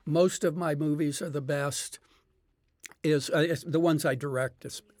most of my movies are the best, is the ones I direct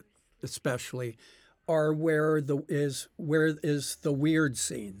especially, are where is the weird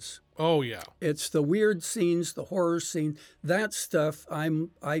scenes. Oh yeah. It's the weird scenes, the horror scene, that stuff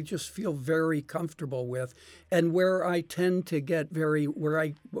I just feel very comfortable with. And where I tend to get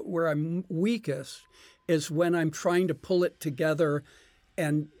where I'm weakest is when I'm trying to pull it together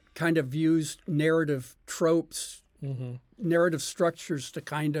and kind of use narrative tropes, narrative structures to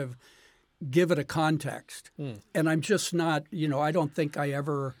kind of give it a context. And I'm just not, I don't think I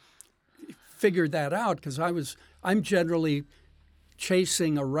ever figured that out because I'm generally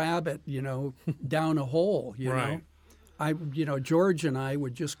chasing a rabbit, down a hole, Right. George and I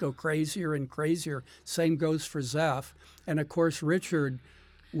would just go crazier and crazier. Same goes for Zeph. And of course, Richard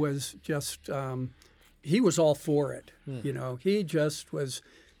was just, he was all for it. He just was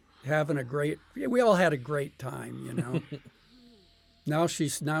having we all had a great time, Now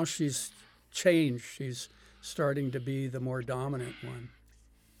she's changed. She's starting to be the more dominant one.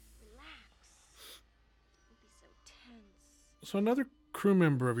 So another crew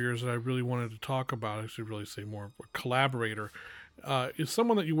member of yours that I really wanted to talk about, I should really say more of a collaborator, is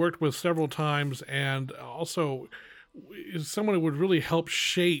someone that you worked with several times, and also is someone who would really help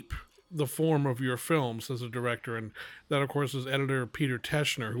shape the form of your films as a director, and that of course is editor Peter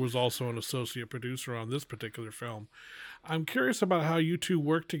Teschner, who was also an associate producer on this particular film. I'm curious about how you two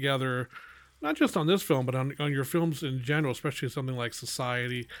work together, not just on this film, but on your films in general, especially something like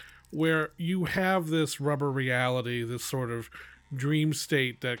Society, where you have this rubber reality, this sort of dream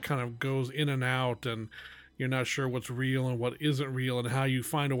state that kind of goes in and out, and you're not sure what's real and what isn't real, and how you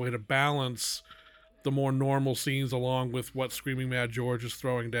find a way to balance the more normal scenes along with what Screaming Mad George is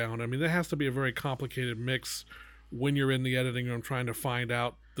throwing down. I mean, that has to be a very complicated mix when you're in the editing room trying to find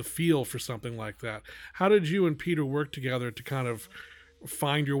out the feel for something like that. How did you and Peter work together to kind of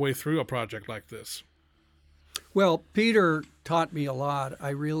find your way through a project like this? Well, Peter taught me a lot. I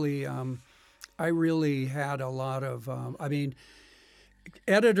really had a lot of.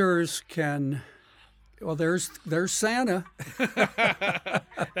 Editors can. Well, there's Santa.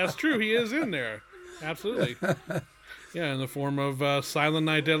 That's true. He is in there. Absolutely. Yeah, in the form of Silent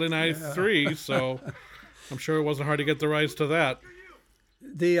Night, Deadly Night 3. So I'm sure it wasn't hard to get the rights to that.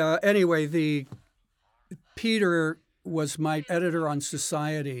 The Peter was my editor on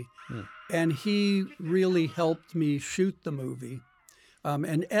Society, and he really helped me shoot the movie.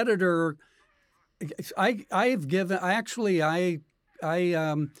 An editor, I gave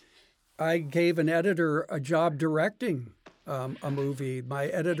an editor a job directing a movie. My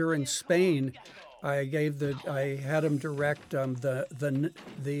editor in Spain, I had him direct the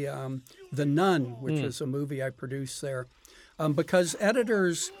Nun, which is a movie I produced there, because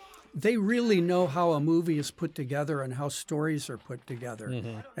editors, they really know how a movie is put together and how stories are put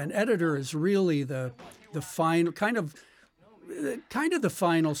together. An editor is really the final kind of the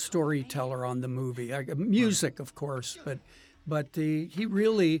final storyteller on the movie. Music, of course, but he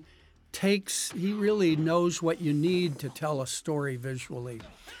really knows what you need to tell a story visually.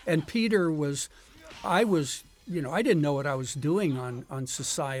 And Peter I didn't know what I was doing on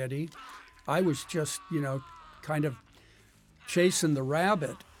Society. I was just, kind of chasing the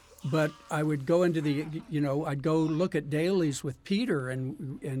rabbit. But I would go into I'd go look at dailies with Peter,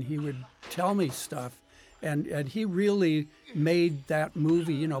 and he would tell me stuff. And he really made that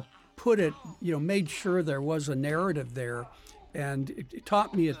movie, made sure there was a narrative there. And it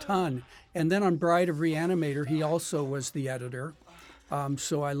taught me a ton. And then on Bride of Reanimator, he also was the editor.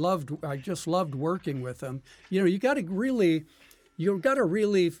 So I just loved working with him. You got to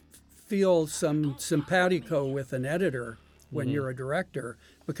really feel some simpatico with an editor when you're a director,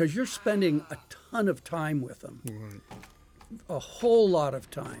 because you're spending a ton of time with them, a whole lot of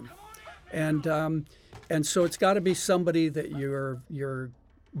time, and so it's got to be somebody that you're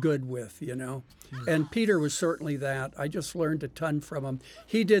good with, And Peter was certainly that. I just learned a ton from him.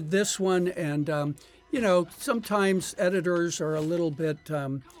 He did this one, and sometimes editors are a little bit,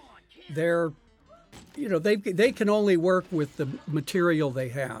 they can only work with the material they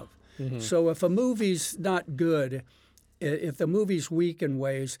have. So if a movie's not good, if the movie's weak in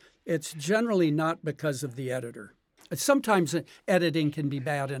ways, it's generally not because of the editor. Sometimes editing can be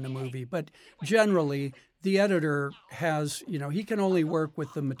bad in a movie, but generally the editor has, he can only work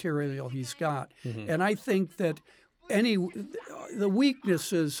with the material he's got. And I think that the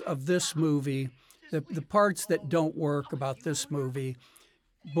weaknesses of this movie, the parts that don't work about this movie,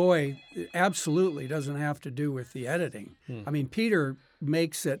 boy, it absolutely doesn't have to do with the editing. I mean, Peter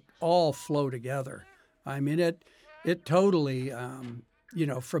makes it all flow together. I mean, it totally,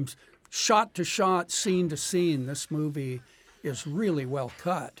 from shot to shot, scene to scene, this movie is really well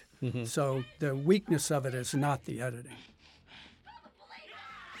cut. So the weakness of it is not the editing.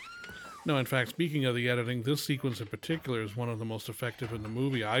 No, in fact, speaking of the editing, this sequence in particular is one of the most effective in the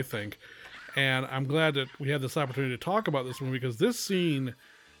movie, I think. And I'm glad that we had this opportunity to talk about this movie because this scene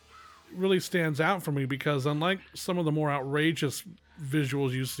really stands out for me because unlike some of the more outrageous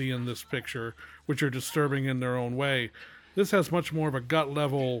visuals you see in this picture, which are disturbing in their own way, this has much more of a gut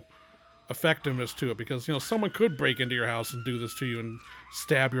level effectiveness to it because someone could break into your house and do this to you and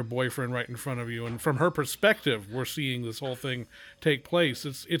stab your boyfriend right in front of you, and from her perspective we're seeing this whole thing take place.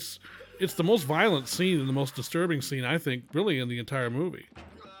 It's the most violent scene and the most disturbing scene, I think, really in the entire movie.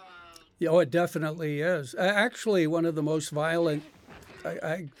 Oh, it definitely is. Actually, one of the most violent.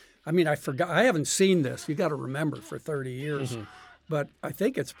 I mean, I forgot. I haven't seen this. You got to remember for 30 years, but I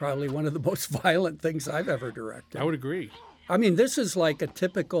think it's probably one of the most violent things I've ever directed. I would agree. I mean, this is like a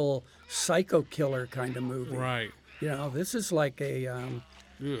typical psycho killer kind of movie. Right. This is like a,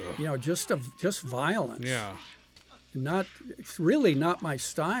 just violence. Yeah. It's really not my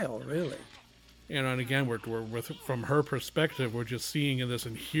style, really. And again, we're from her perspective, we're just seeing in this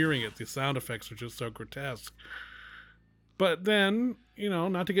and hearing it. The sound effects are just so grotesque. But then,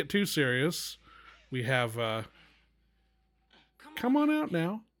 not to get too serious, we have, come on out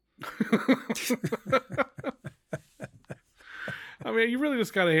now. I mean, you really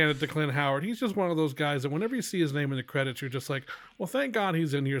just got to hand it to Clint Howard. He's just one of those guys that whenever you see his name in the credits, you're just like, well, thank God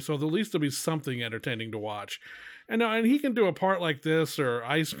he's in here, so at least there'll be something entertaining to watch. And he can do a part like this or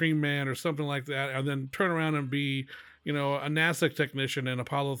Ice Cream Man or something like that and then turn around and be, a NASA technician in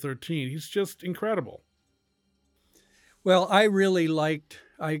Apollo 13. He's just incredible. Well, I really liked,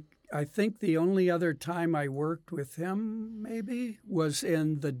 I think the only other time I worked with him maybe was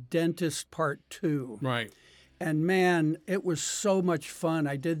in The Dentist Part 2. Right. And man, it was so much fun.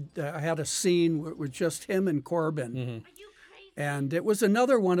 I had a scene with just him and Corbin. Mm-hmm. And it was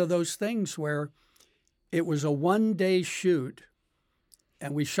another one of those things where it was a one-day shoot,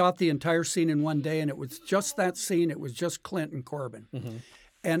 and we shot the entire scene in one day, and it was just that scene. It was just Clint and Corbin. Mm-hmm.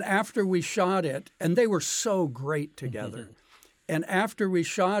 And after we shot it, and they were so great together, and after we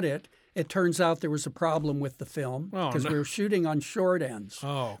shot it, it turns out there was a problem with the film because we were shooting on short ends,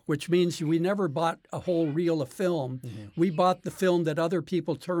 which means we never bought a whole reel of film. We bought the film that other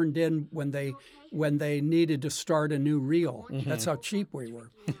people turned in when they needed to start a new reel. That's how cheap we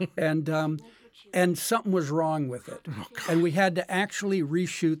were. And something was wrong with it. And we had to actually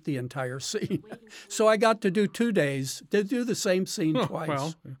reshoot the entire scene. So I got to do 2 days to do the same scene twice.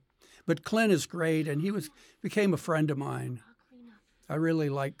 Well. But Clint is great, and he became a friend of mine. I really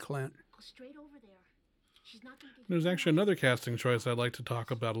like Clint. There's actually another casting choice I'd like to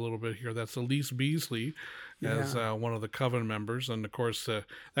talk about a little bit here. That's Elise Beasley as one of the Coven members. And, of course,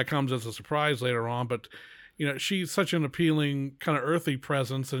 that comes as a surprise later on. But, she's such an appealing, kind of earthy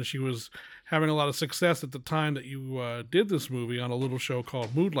presence, and she was having a lot of success at the time that you did this movie on a little show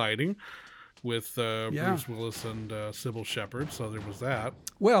called Moonlighting with Bruce Willis and Sybil Shepherd. So there was that.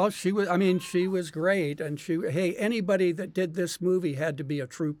 Well, she was great. And anybody that did this movie had to be a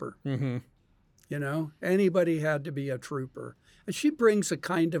trooper. Mm-hmm. Anybody had to be a trooper. And she brings a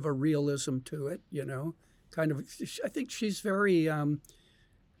kind of a realism to it, I think she's very,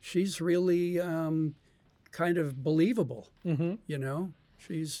 she's really kind of believable,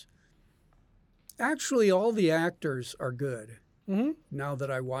 She's, actually all the actors are good now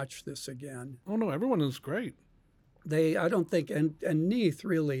that I watch this again. Oh, no, everyone is great. I don't think, and Neith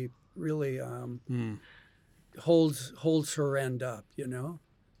really holds her end up,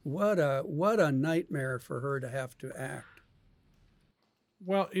 What a nightmare for her to have to act.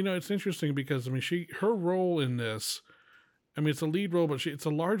 Well, it's interesting because her role in this, it's a lead role, but it's a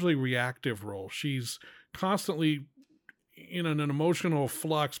largely reactive role. She's constantly in an emotional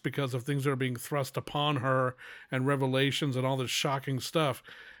flux because of things that are being thrust upon her and revelations and all this shocking stuff.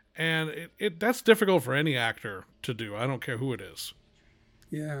 And that's difficult for any actor to do. I don't care who it is.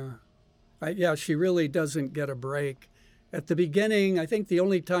 Yeah. She really doesn't get a break. At the beginning, I think the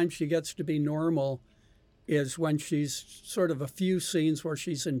only time she gets to be normal is when she's sort of a few scenes where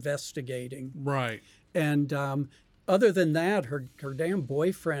she's investigating. Right. And other than that, her damn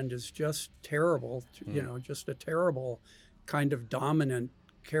boyfriend is just terrible, just a terrible kind of dominant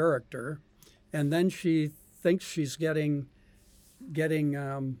character. And then she thinks she's getting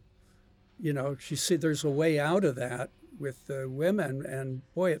she see there's a way out of that with the women. And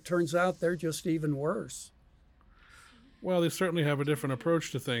boy, it turns out they're just even worse. Well, they certainly have a different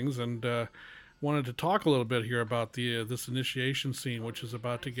approach to things, and wanted to talk a little bit here about this initiation scene, which is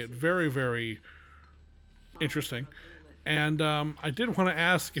about to get very, very interesting. And I did want to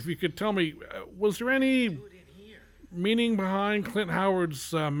ask if you could tell me, was there any meaning behind Clint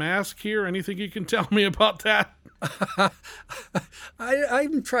Howard's mask here? Anything you can tell me about that?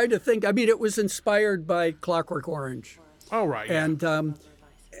 I'm trying to think. I mean, it was inspired by Clockwork Orange, Oh, right, yeah.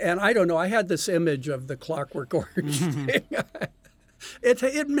 and I don't know. I had this image of the Clockwork Orange thing.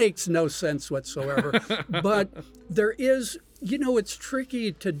 It makes no sense whatsoever. But there is, it's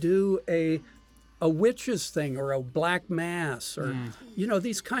tricky to do a witches thing or a black mass or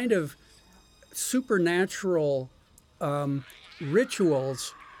these kind of supernatural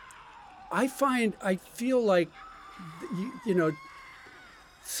rituals. I feel like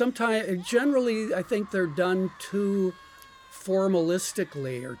sometimes generally I think they're done too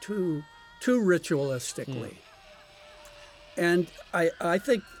formalistically or too ritualistically. And I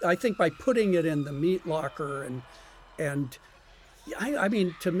think by putting it in the meat locker and I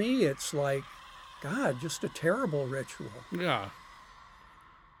mean, to me it's like, God, just a terrible ritual. Yeah.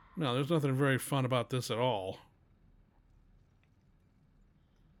 No, there's nothing very fun about this at all.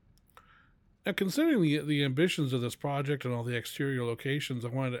 Now, considering the ambitions of this project and all the exterior locations, I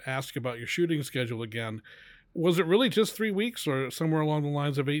wanted to ask about your shooting schedule again. Was it really just 3 weeks or somewhere along the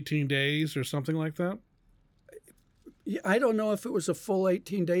lines of 18 days or something like that? I don't know if it was a full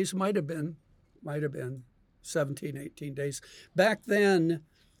 18 days. Might have been 17, 18 days. Back then,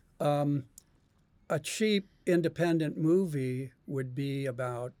 a cheap independent movie would be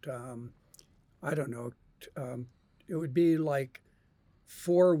about, I don't know, it would be like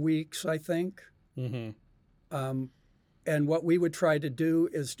 4 weeks, I think. Mm-hmm. And what we would try to do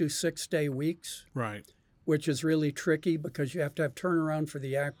is do 6-day weeks, Right. which is really tricky because you have to have turnaround for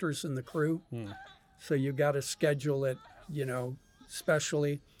the actors and the crew. Mm. So you got to schedule it,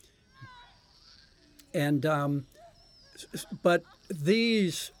 specially. And but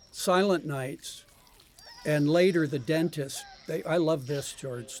these Silent Nights and later The Dentist, I love this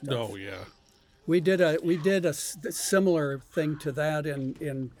George stuff. Oh, yeah. We did a similar thing to that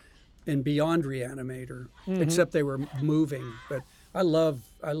in Beyond Reanimator, except they were moving. But I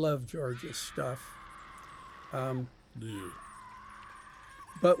love George's stuff. Dude.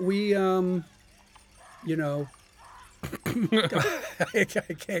 But we, I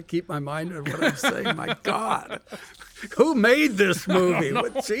can't keep my mind on what I'm saying. My God, who made this movie?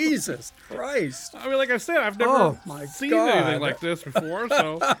 Jesus Christ! I mean, like I said, I've never seen anything God. like this before,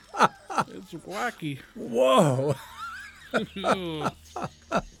 so it's wacky. Whoa! Ugh.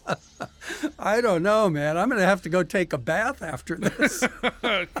 I don't know, man. I'm gonna have to go take a bath after this.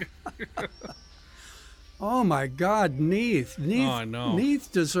 Oh my God, Neath! I know.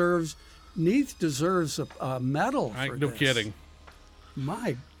 Neath deserves a medal for No this. kidding.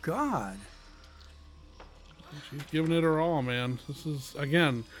 My God. She's giving it her all, man. This is,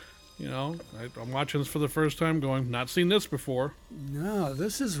 again, I'm watching this for the first time going, not seen this before. No,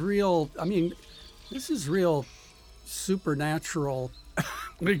 this is real. I mean, this is real supernatural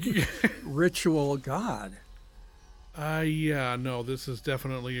ritual God. Yeah, no, this is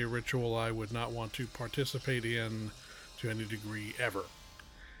definitely a ritual I would not want to participate in to any degree ever.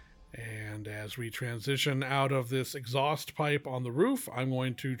 And as we transition out of this exhaust pipe on the roof, I'm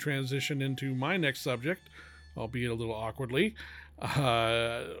going to transition into my next subject, albeit a little awkwardly.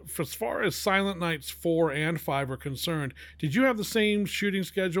 As far as Silent Nights 4 and 5 are concerned, did you have the same shooting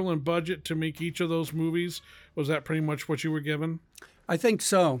schedule and budget to make each of those movies? Was that pretty much what you were given? I think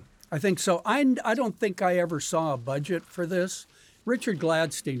so. I don't think I ever saw a budget for this. Richard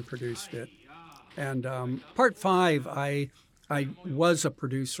Gladstein produced it. And Part 5, I was a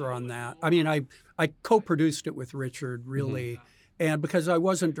producer on that. I mean, I co-produced it with Richard, really, and because I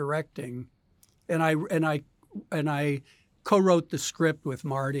wasn't directing, and I co-wrote the script with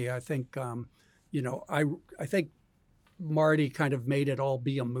Marty. I think, I think Marty kind of made it all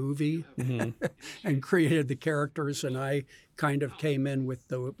be a movie and created the characters, and I kind of came in with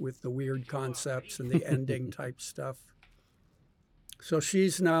the weird concepts and the ending type stuff. So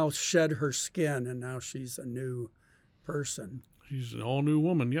she's now shed her skin, and now she's a new person. She's an all-new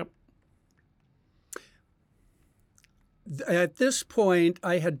woman, yep. At this point,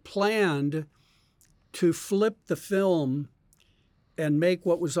 I had planned to flip the film and make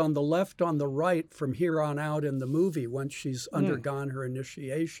what was on the left on the right from here on out in the movie once she's undergone her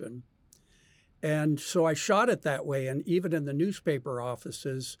initiation. And so I shot it that way, and even in the newspaper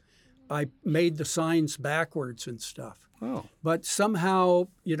offices, I made the signs backwards and stuff. Oh. But somehow,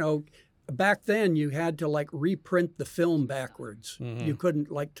 back then you had to like reprint the film backwards. You couldn't,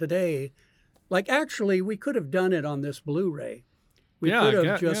 like today, actually we could have done it on this Blu-ray. We could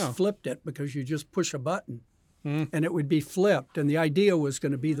have just flipped it because you just push a button and it would be flipped. And the idea was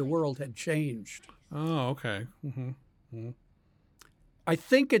going to be the world had changed. Oh, okay. I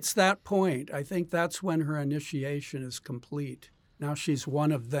think it's that point. I think that's when her initiation is complete. Now she's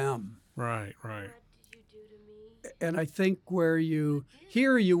one of them. Right. What did you do to me? And I think where you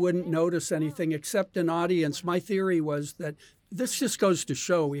wouldn't notice anything except an audience. My theory was that this just goes to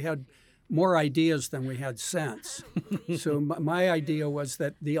show we had more ideas than we had sense. So my idea was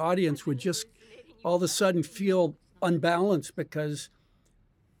that the audience would just all of a sudden feel unbalanced because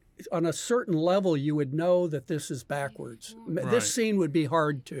on a certain level you would know that this is backwards. Right. This scene would be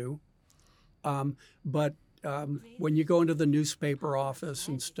hard to, but when you go into the newspaper office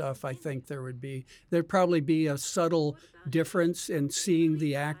and stuff, I think there'd probably be a subtle difference in seeing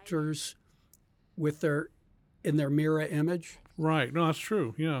the actors in their mirror image. Right. No, that's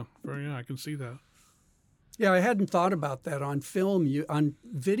true. Yeah. Yeah, I can see that. Yeah, I hadn't thought about that on film. On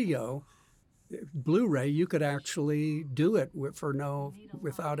video, Blu-ray, you could actually do it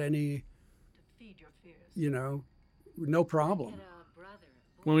without any, no problem.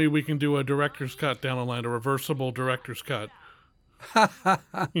 Well, maybe we can do a director's cut down the line, a reversible director's cut.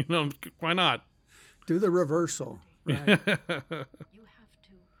 Why not? Do the reversal. Right. You have to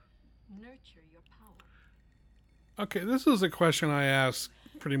nurture your power. Okay, this is a question I ask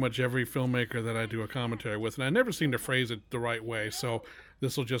pretty much every filmmaker that I do a commentary with, and I never seem to phrase it the right way, so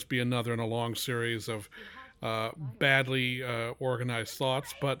this will just be another in a long series of badly organized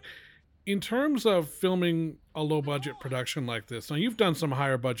thoughts. But in terms of filming a low-budget production like this, now you've done some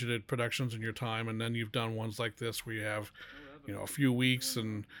higher-budgeted productions in your time, and then you've done ones like this where you have, a few weeks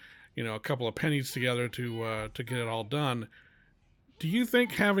and, a couple of pennies together to get it all done. Do you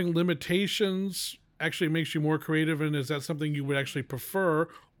think having limitations actually makes you more creative, and is that something you would actually prefer,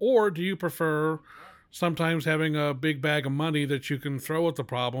 or do you prefer sometimes having a big bag of money that you can throw at the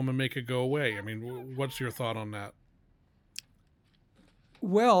problem and make it go away? I mean, what's your thought on that?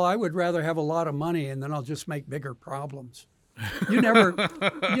 Well, I would rather have a lot of money and then I'll just make bigger problems. You never,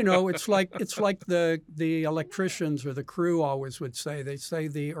 it's like the electricians or the crew always would say. They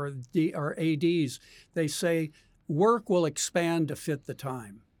say or ADs, they say work will expand to fit the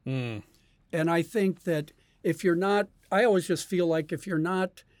time. Mm. And I think that I always just feel like if you're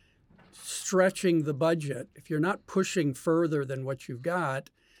not stretching the budget, if you're not pushing further than what you've got,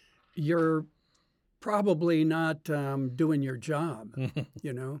 you're probably not doing your job,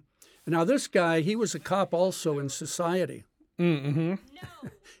 Now, this guy, he was a cop also in Society. Mm-hmm.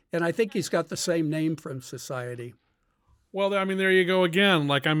 And I think he's got the same name from Society. Well, I mean, there you go again.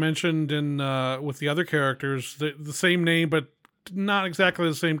 Like I mentioned in with the other characters, the same name, but not exactly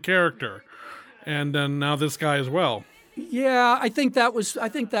the same character. And then now this guy as well. Yeah, I think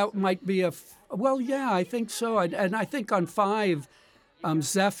that might be well, yeah, I think so. And I think on 5,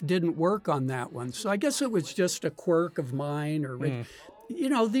 Zeph didn't work on that one. So I guess it was just a quirk of mine.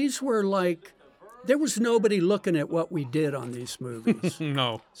 These were like, there was nobody looking at what we did on these movies.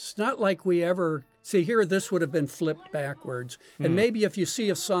 No. It's not like we ever, see here, this would have been flipped backwards. And maybe if you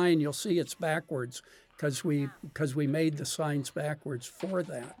see a sign, you'll see it's backwards because we made the signs backwards for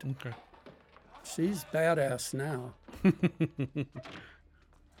that. Okay. She's badass now.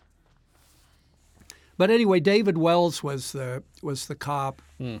 But anyway, David Wells was the cop,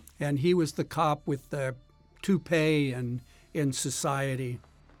 and he was the cop with the toupee in Society.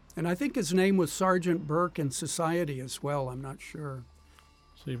 And I think his name was Sergeant Burke in Society as well. I'm not sure.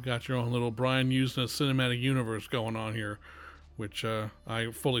 So you've got your own little Brian Yuzna cinematic universe going on here, which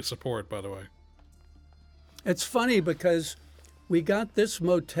I fully support, by the way. It's funny because we got this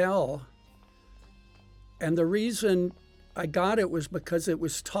motel, and the reason I got it was because it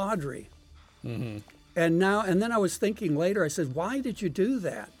was tawdry. Mm-hmm. And then I was thinking later, I said, why did you do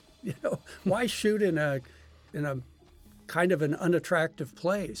that? Why shoot in a kind of an unattractive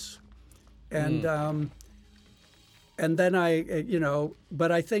place? And and then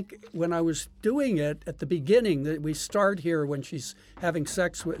but I think when I was doing it at the beginning, that we start here when she's having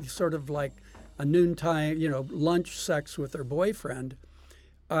sex with, sort of like a noontime, lunch sex with her boyfriend.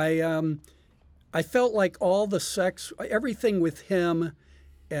 I felt like all the sex, everything with him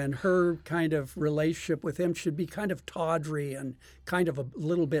and her kind of relationship with him should be kind of tawdry and kind of a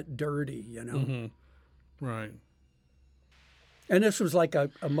little bit dirty, Mm-hmm. Right. And this was like a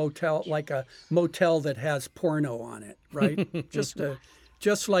motel that has porno on it, right? just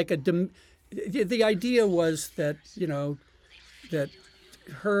like the idea was that, that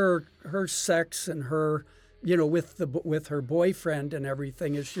her sex and her, with her boyfriend and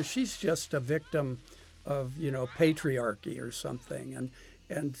everything is she's just a victim of, patriarchy or something.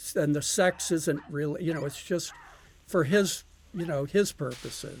 And the sex isn't really, it's just for his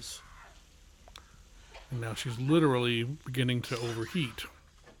purposes. And now she's literally beginning to overheat.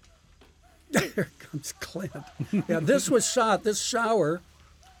 Here comes Clint. Yeah, this shower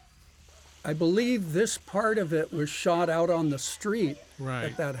I believe this part of it was shot out on the street Right.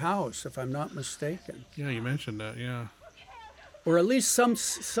 at that house, if I'm not mistaken. Yeah, you mentioned that. Yeah. Or at least some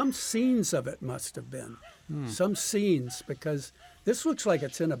scenes of it must have been. Some scenes, because this looks like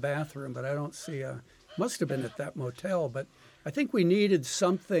it's in a bathroom, but I don't see a. Must have been at that motel, but I think we needed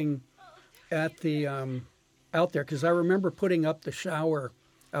something at the out there because I remember putting up the shower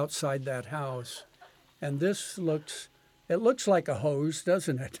outside that house, and this looks. It looks like a hose,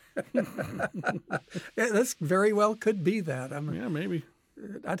 doesn't it? Yeah, this very well could be that. Yeah, maybe.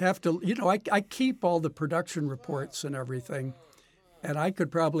 I'd have to, I keep all the production reports and everything, and I could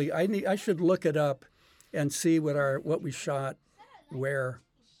probably, I should look it up and see what we shot where.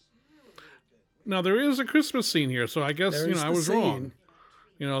 Now there is a Christmas scene here, so I guess There's I the was wrong.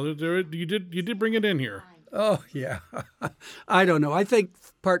 scene. You did bring it in here. Oh yeah, I don't know. I think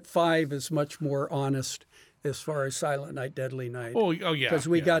part 5 is much more honest as far as Silent Night, Deadly Night. Oh yeah. Because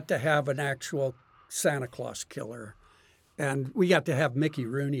we yeah. got to have an actual Santa Claus killer, and we got to have Mickey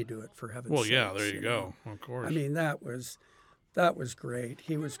Rooney do it, for heaven's Well, sakes. yeah. There you go. Of course. I mean, that was great.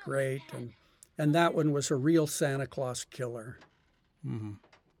 He was great, and that one was a real Santa Claus killer.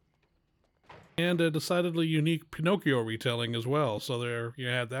 and a decidedly unique Pinocchio retelling as well. So there you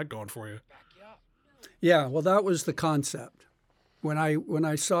had that going for you. Yeah, well, that was the concept. When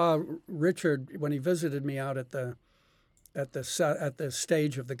I saw Richard when he visited me out at the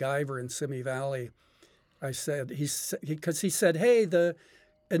stage of the Guyver in Simi Valley, I said because he said, "Hey, the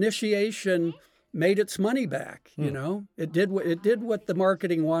initiation made its money back. You know, it did what the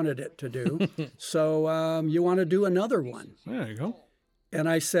marketing wanted it to do. So you want to do another one?" There you go. And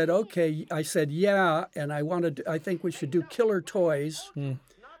I said, "Okay." I said, "Yeah," and I think we should do Killer Toys,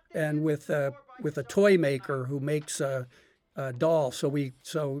 and with a toy maker who makes a doll.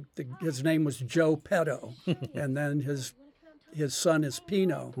 His name was Joe Petto, and then his son is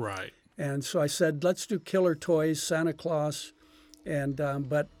Pino. Right. And so I said, let's do Killer Toys, Santa Claus, and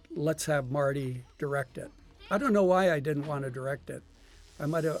but let's have Marty direct it. I don't know why I didn't want to direct it. I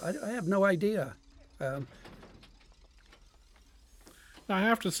have no idea. Now, I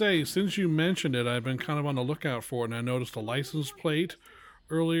have to say, since you mentioned it, I've been kind of on the lookout for it, and I noticed a license plate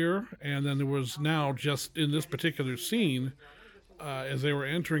earlier, and then there was now just in this particular scene, as they were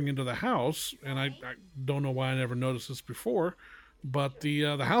entering into the house, and I don't know why I never noticed this before, but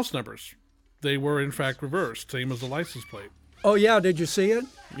the house numbers, they were in fact reversed, same as the license plate. Oh yeah, did you see it?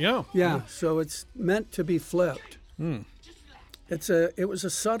 Yeah. Yeah. So it's meant to be flipped. It was a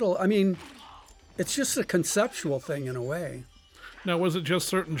subtle. I mean, it's just a conceptual thing in a way. Now, was it just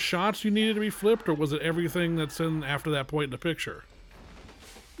certain shots you needed to be flipped, or was it everything that's in after that point in the picture?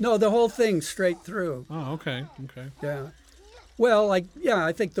 No, the whole thing straight through. Oh, okay. Okay. Yeah. Well, I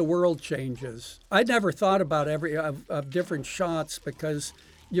think the world changes. I'd never thought about of different shots because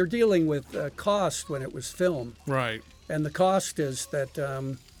you're dealing with cost when it was filmed, Right. and the cost is that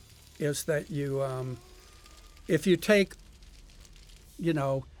you if you take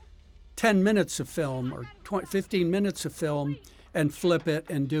 10 minutes of film or 15 minutes of film and flip it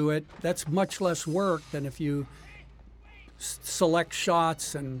and do it, that's much less work than if you select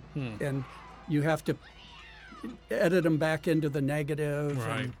shots and you have to edit them back into the negative.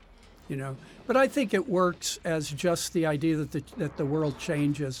 Right. And, but I think it works as just the idea that the world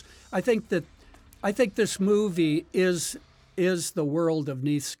changes. I think this movie is the world of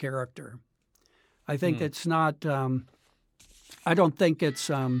Neith's character. I think it's not. I don't think it's.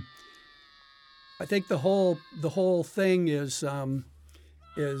 I think the whole thing is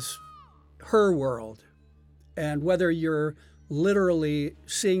her world, and whether you're literally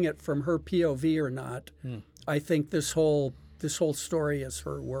seeing it from her POV or not, I think this whole story is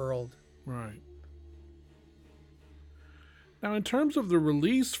her world. Right. Now, in terms of the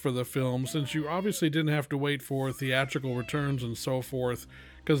release for the film, since you obviously didn't have to wait for theatrical returns and so forth,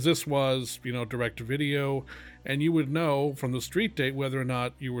 because this was, direct to video, and you would know from the street date whether or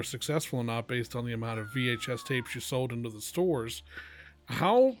not you were successful or not based on the amount of VHS tapes you sold into the stores.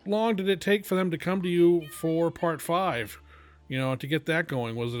 How long did it take for them to come to you for part 5? To get that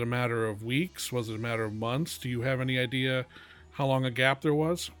going? Was it a matter of weeks? Was it a matter of months? Do you have any idea how long a gap there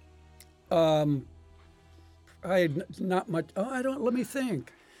was? I had not much. Oh, I don't. Let me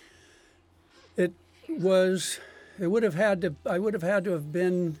think. I would have had to have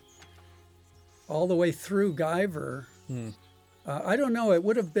been all the way through Guyver. I don't know. It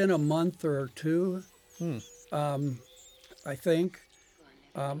would have been a month or two. I think.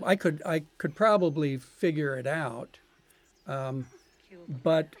 I could probably figure it out.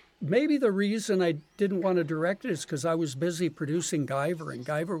 But maybe the reason I didn't want to direct it is because I was busy producing Guyver, and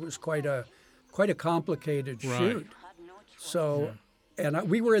Guyver was quite a complicated shoot. So,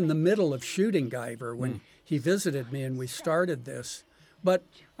 we were in the middle of shooting Guyver when he visited me and we started this. But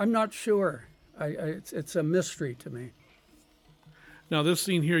I'm not sure. It's a mystery to me. Now, this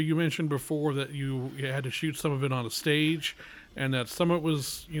scene here, you mentioned before that you had to shoot some of it on a stage, and that some of it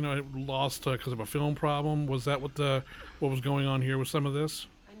was, lost because of a film problem. Was that what was going on here with some of this?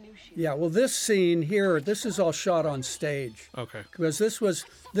 Yeah, well, this scene here, this is all shot on stage. Okay. Because this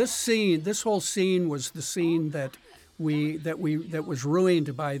whole scene was the scene that was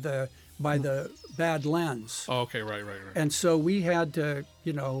ruined by the bad lens. Oh, okay, right. And so we had to,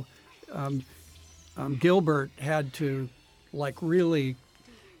 Gilbert had to really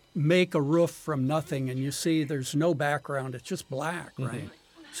make a roof from nothing, and you see there's no background, it's just black, right?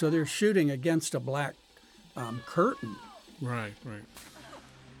 So they're shooting against a black curtain. Right.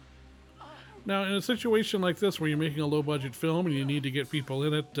 Now, in a situation like this where you're making a low-budget film and you need to get people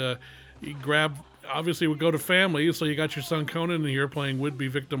in it, you obviously would go to family, so you got your son Conan here playing would-be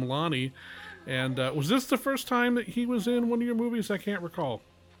victim Lonnie. And was this the first time that he was in one of your movies? I can't recall.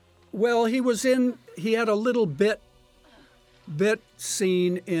 Well, he had a little bit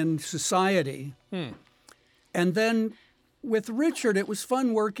scene in Society. And then with Richard, it was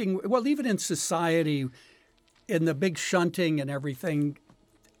fun working, well, even in Society, in the big shunting and everything,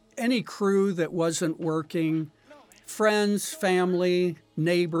 any crew that wasn't working, friends, family,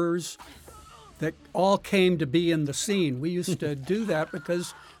 neighbors, that all came to be in the scene. We used to do that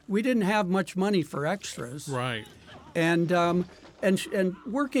because we didn't have much money for extras. Right. And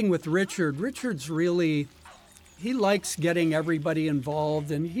working with Richard's really, he likes getting everybody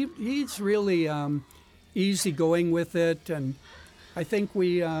involved, and he's really easygoing with it. And I think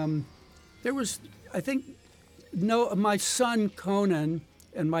my son Conan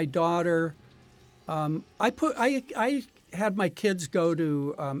and my daughter, I had my kids go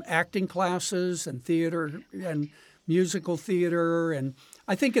to acting classes and theater and musical theater, and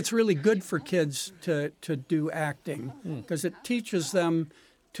I think it's really good for kids to do acting because it teaches them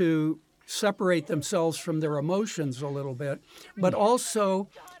to separate themselves from their emotions a little bit. But also,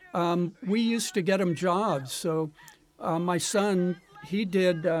 we used to get them jobs. So my son, he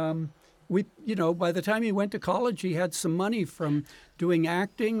did. By the time he went to college, he had some money from doing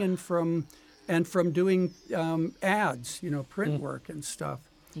acting and from doing ads, print work and stuff.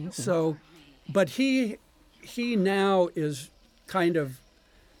 So, but he now is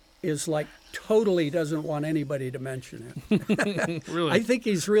like totally doesn't want anybody to mention it. Really? I think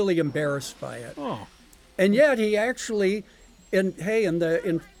he's really embarrassed by it. Oh. And yet he actually,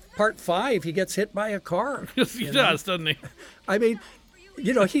 in part 5, he gets hit by a car. Yes, he does, doesn't he? I mean,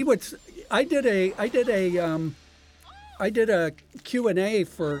 he would. I did a Q&A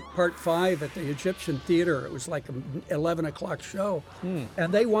for part 5 at the Egyptian Theater. It was like an 11 o'clock show.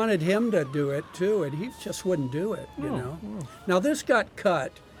 And they wanted him to do it too, and he just wouldn't do it, Now this got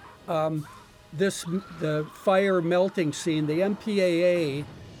cut. The fire melting scene, the MPAA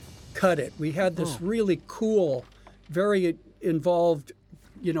cut it. We had this really cool, very involved,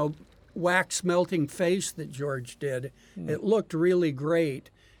 wax melting face that George did. It looked really great.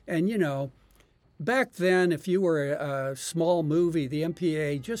 And, back then, if you were a small movie, the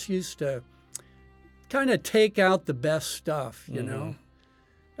MPAA just used to kind of take out the best stuff,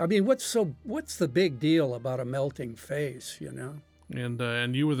 I mean, what's the big deal about a melting face,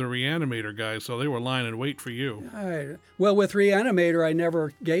 And you were the Reanimator guy, so they were lying in wait for you. Well, with Reanimator, I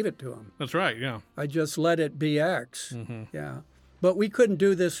never gave it to him. That's right, yeah. I just let it be X. Yeah. But we couldn't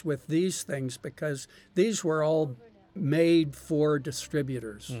do this with these things because these were all made for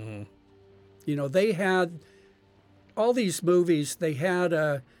distributors. They had all these movies. They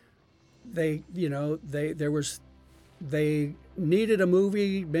had they needed a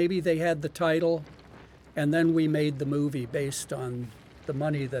movie. Maybe they had the title, and then we made the movie based on the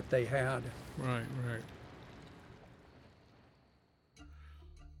money that they had. Right.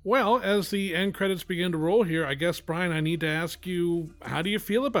 Well, as the end credits begin to roll here, I guess, Brian, I need to ask you, how do you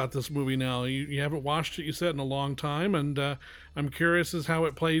feel about this movie now? You haven't watched it, you said, in a long time, and I'm curious as how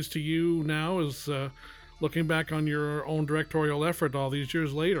it plays to you now as looking back on your own directorial effort all these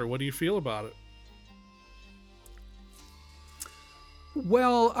years later. What do you feel about it?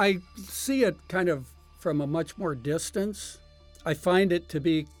 Well, I see it kind of from a much more distance. I find it to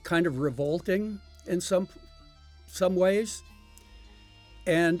be kind of revolting in some ways.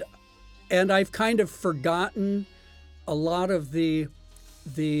 And I've kind of forgotten a lot of the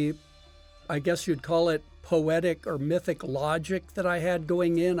I guess you'd call it poetic or mythic logic that I had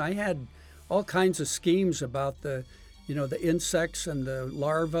going in. I had all kinds of schemes about the insects and the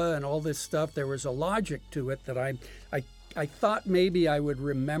larvae and all this stuff. There was a logic to it that I thought maybe I would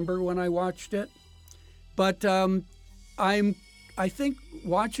remember when I watched it. But I'm I think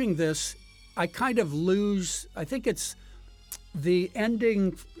watching this, I kind of lose. I think it's the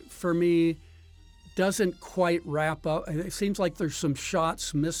ending for me doesn't quite wrap up. It seems like there's some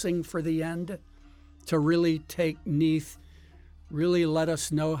shots missing for the end to really take Neith, really let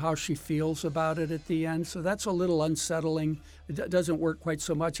us know how she feels about it at the end. So that's a little unsettling. It doesn't work quite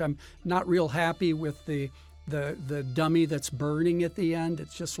so much. I'm not real happy with the dummy that's burning at the end. It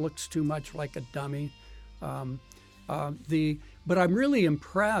just looks too much like a dummy. But I'm really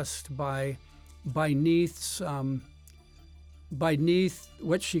impressed by Neith's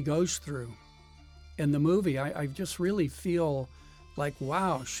what she goes through in the movie. I just really feel like,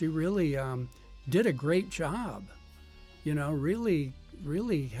 wow, she really did a great job. Really,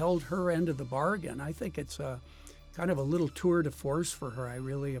 really held her end of the bargain. I think it's a kind of a little tour de force for her. I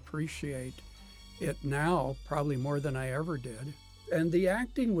really appreciate it now, probably more than I ever did. And the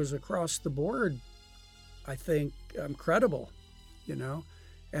acting was across the board, I think, incredible,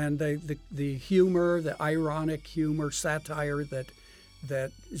 and the humor, the ironic humor, satire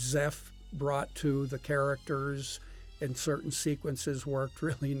that Zeph brought to the characters in certain sequences worked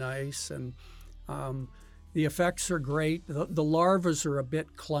really nice. And the effects are great. The larvas are a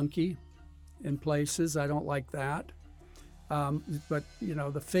bit clunky in places. I don't like that. But,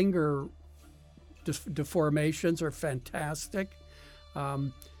 the finger deformations are fantastic.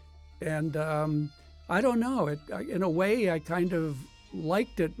 I don't know. In a way, I kind of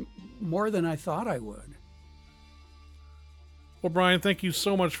liked it more than I thought I would. Well, Brian, thank you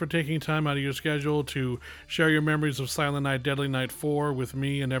so much for taking time out of your schedule to share your memories of Silent Night, Deadly Night 4 with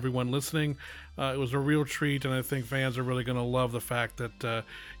me and everyone listening. It was a real treat, and I think fans are really going to love the fact that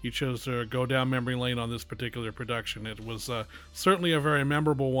you chose to go down memory lane on this particular production. It was certainly a very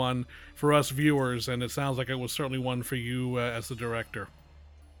memorable one for us viewers, and it sounds like it was certainly one for you as the director.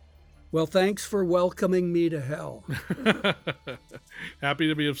 Well, thanks for welcoming me to hell. Happy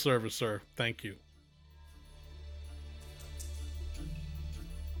to be of service, sir. Thank you.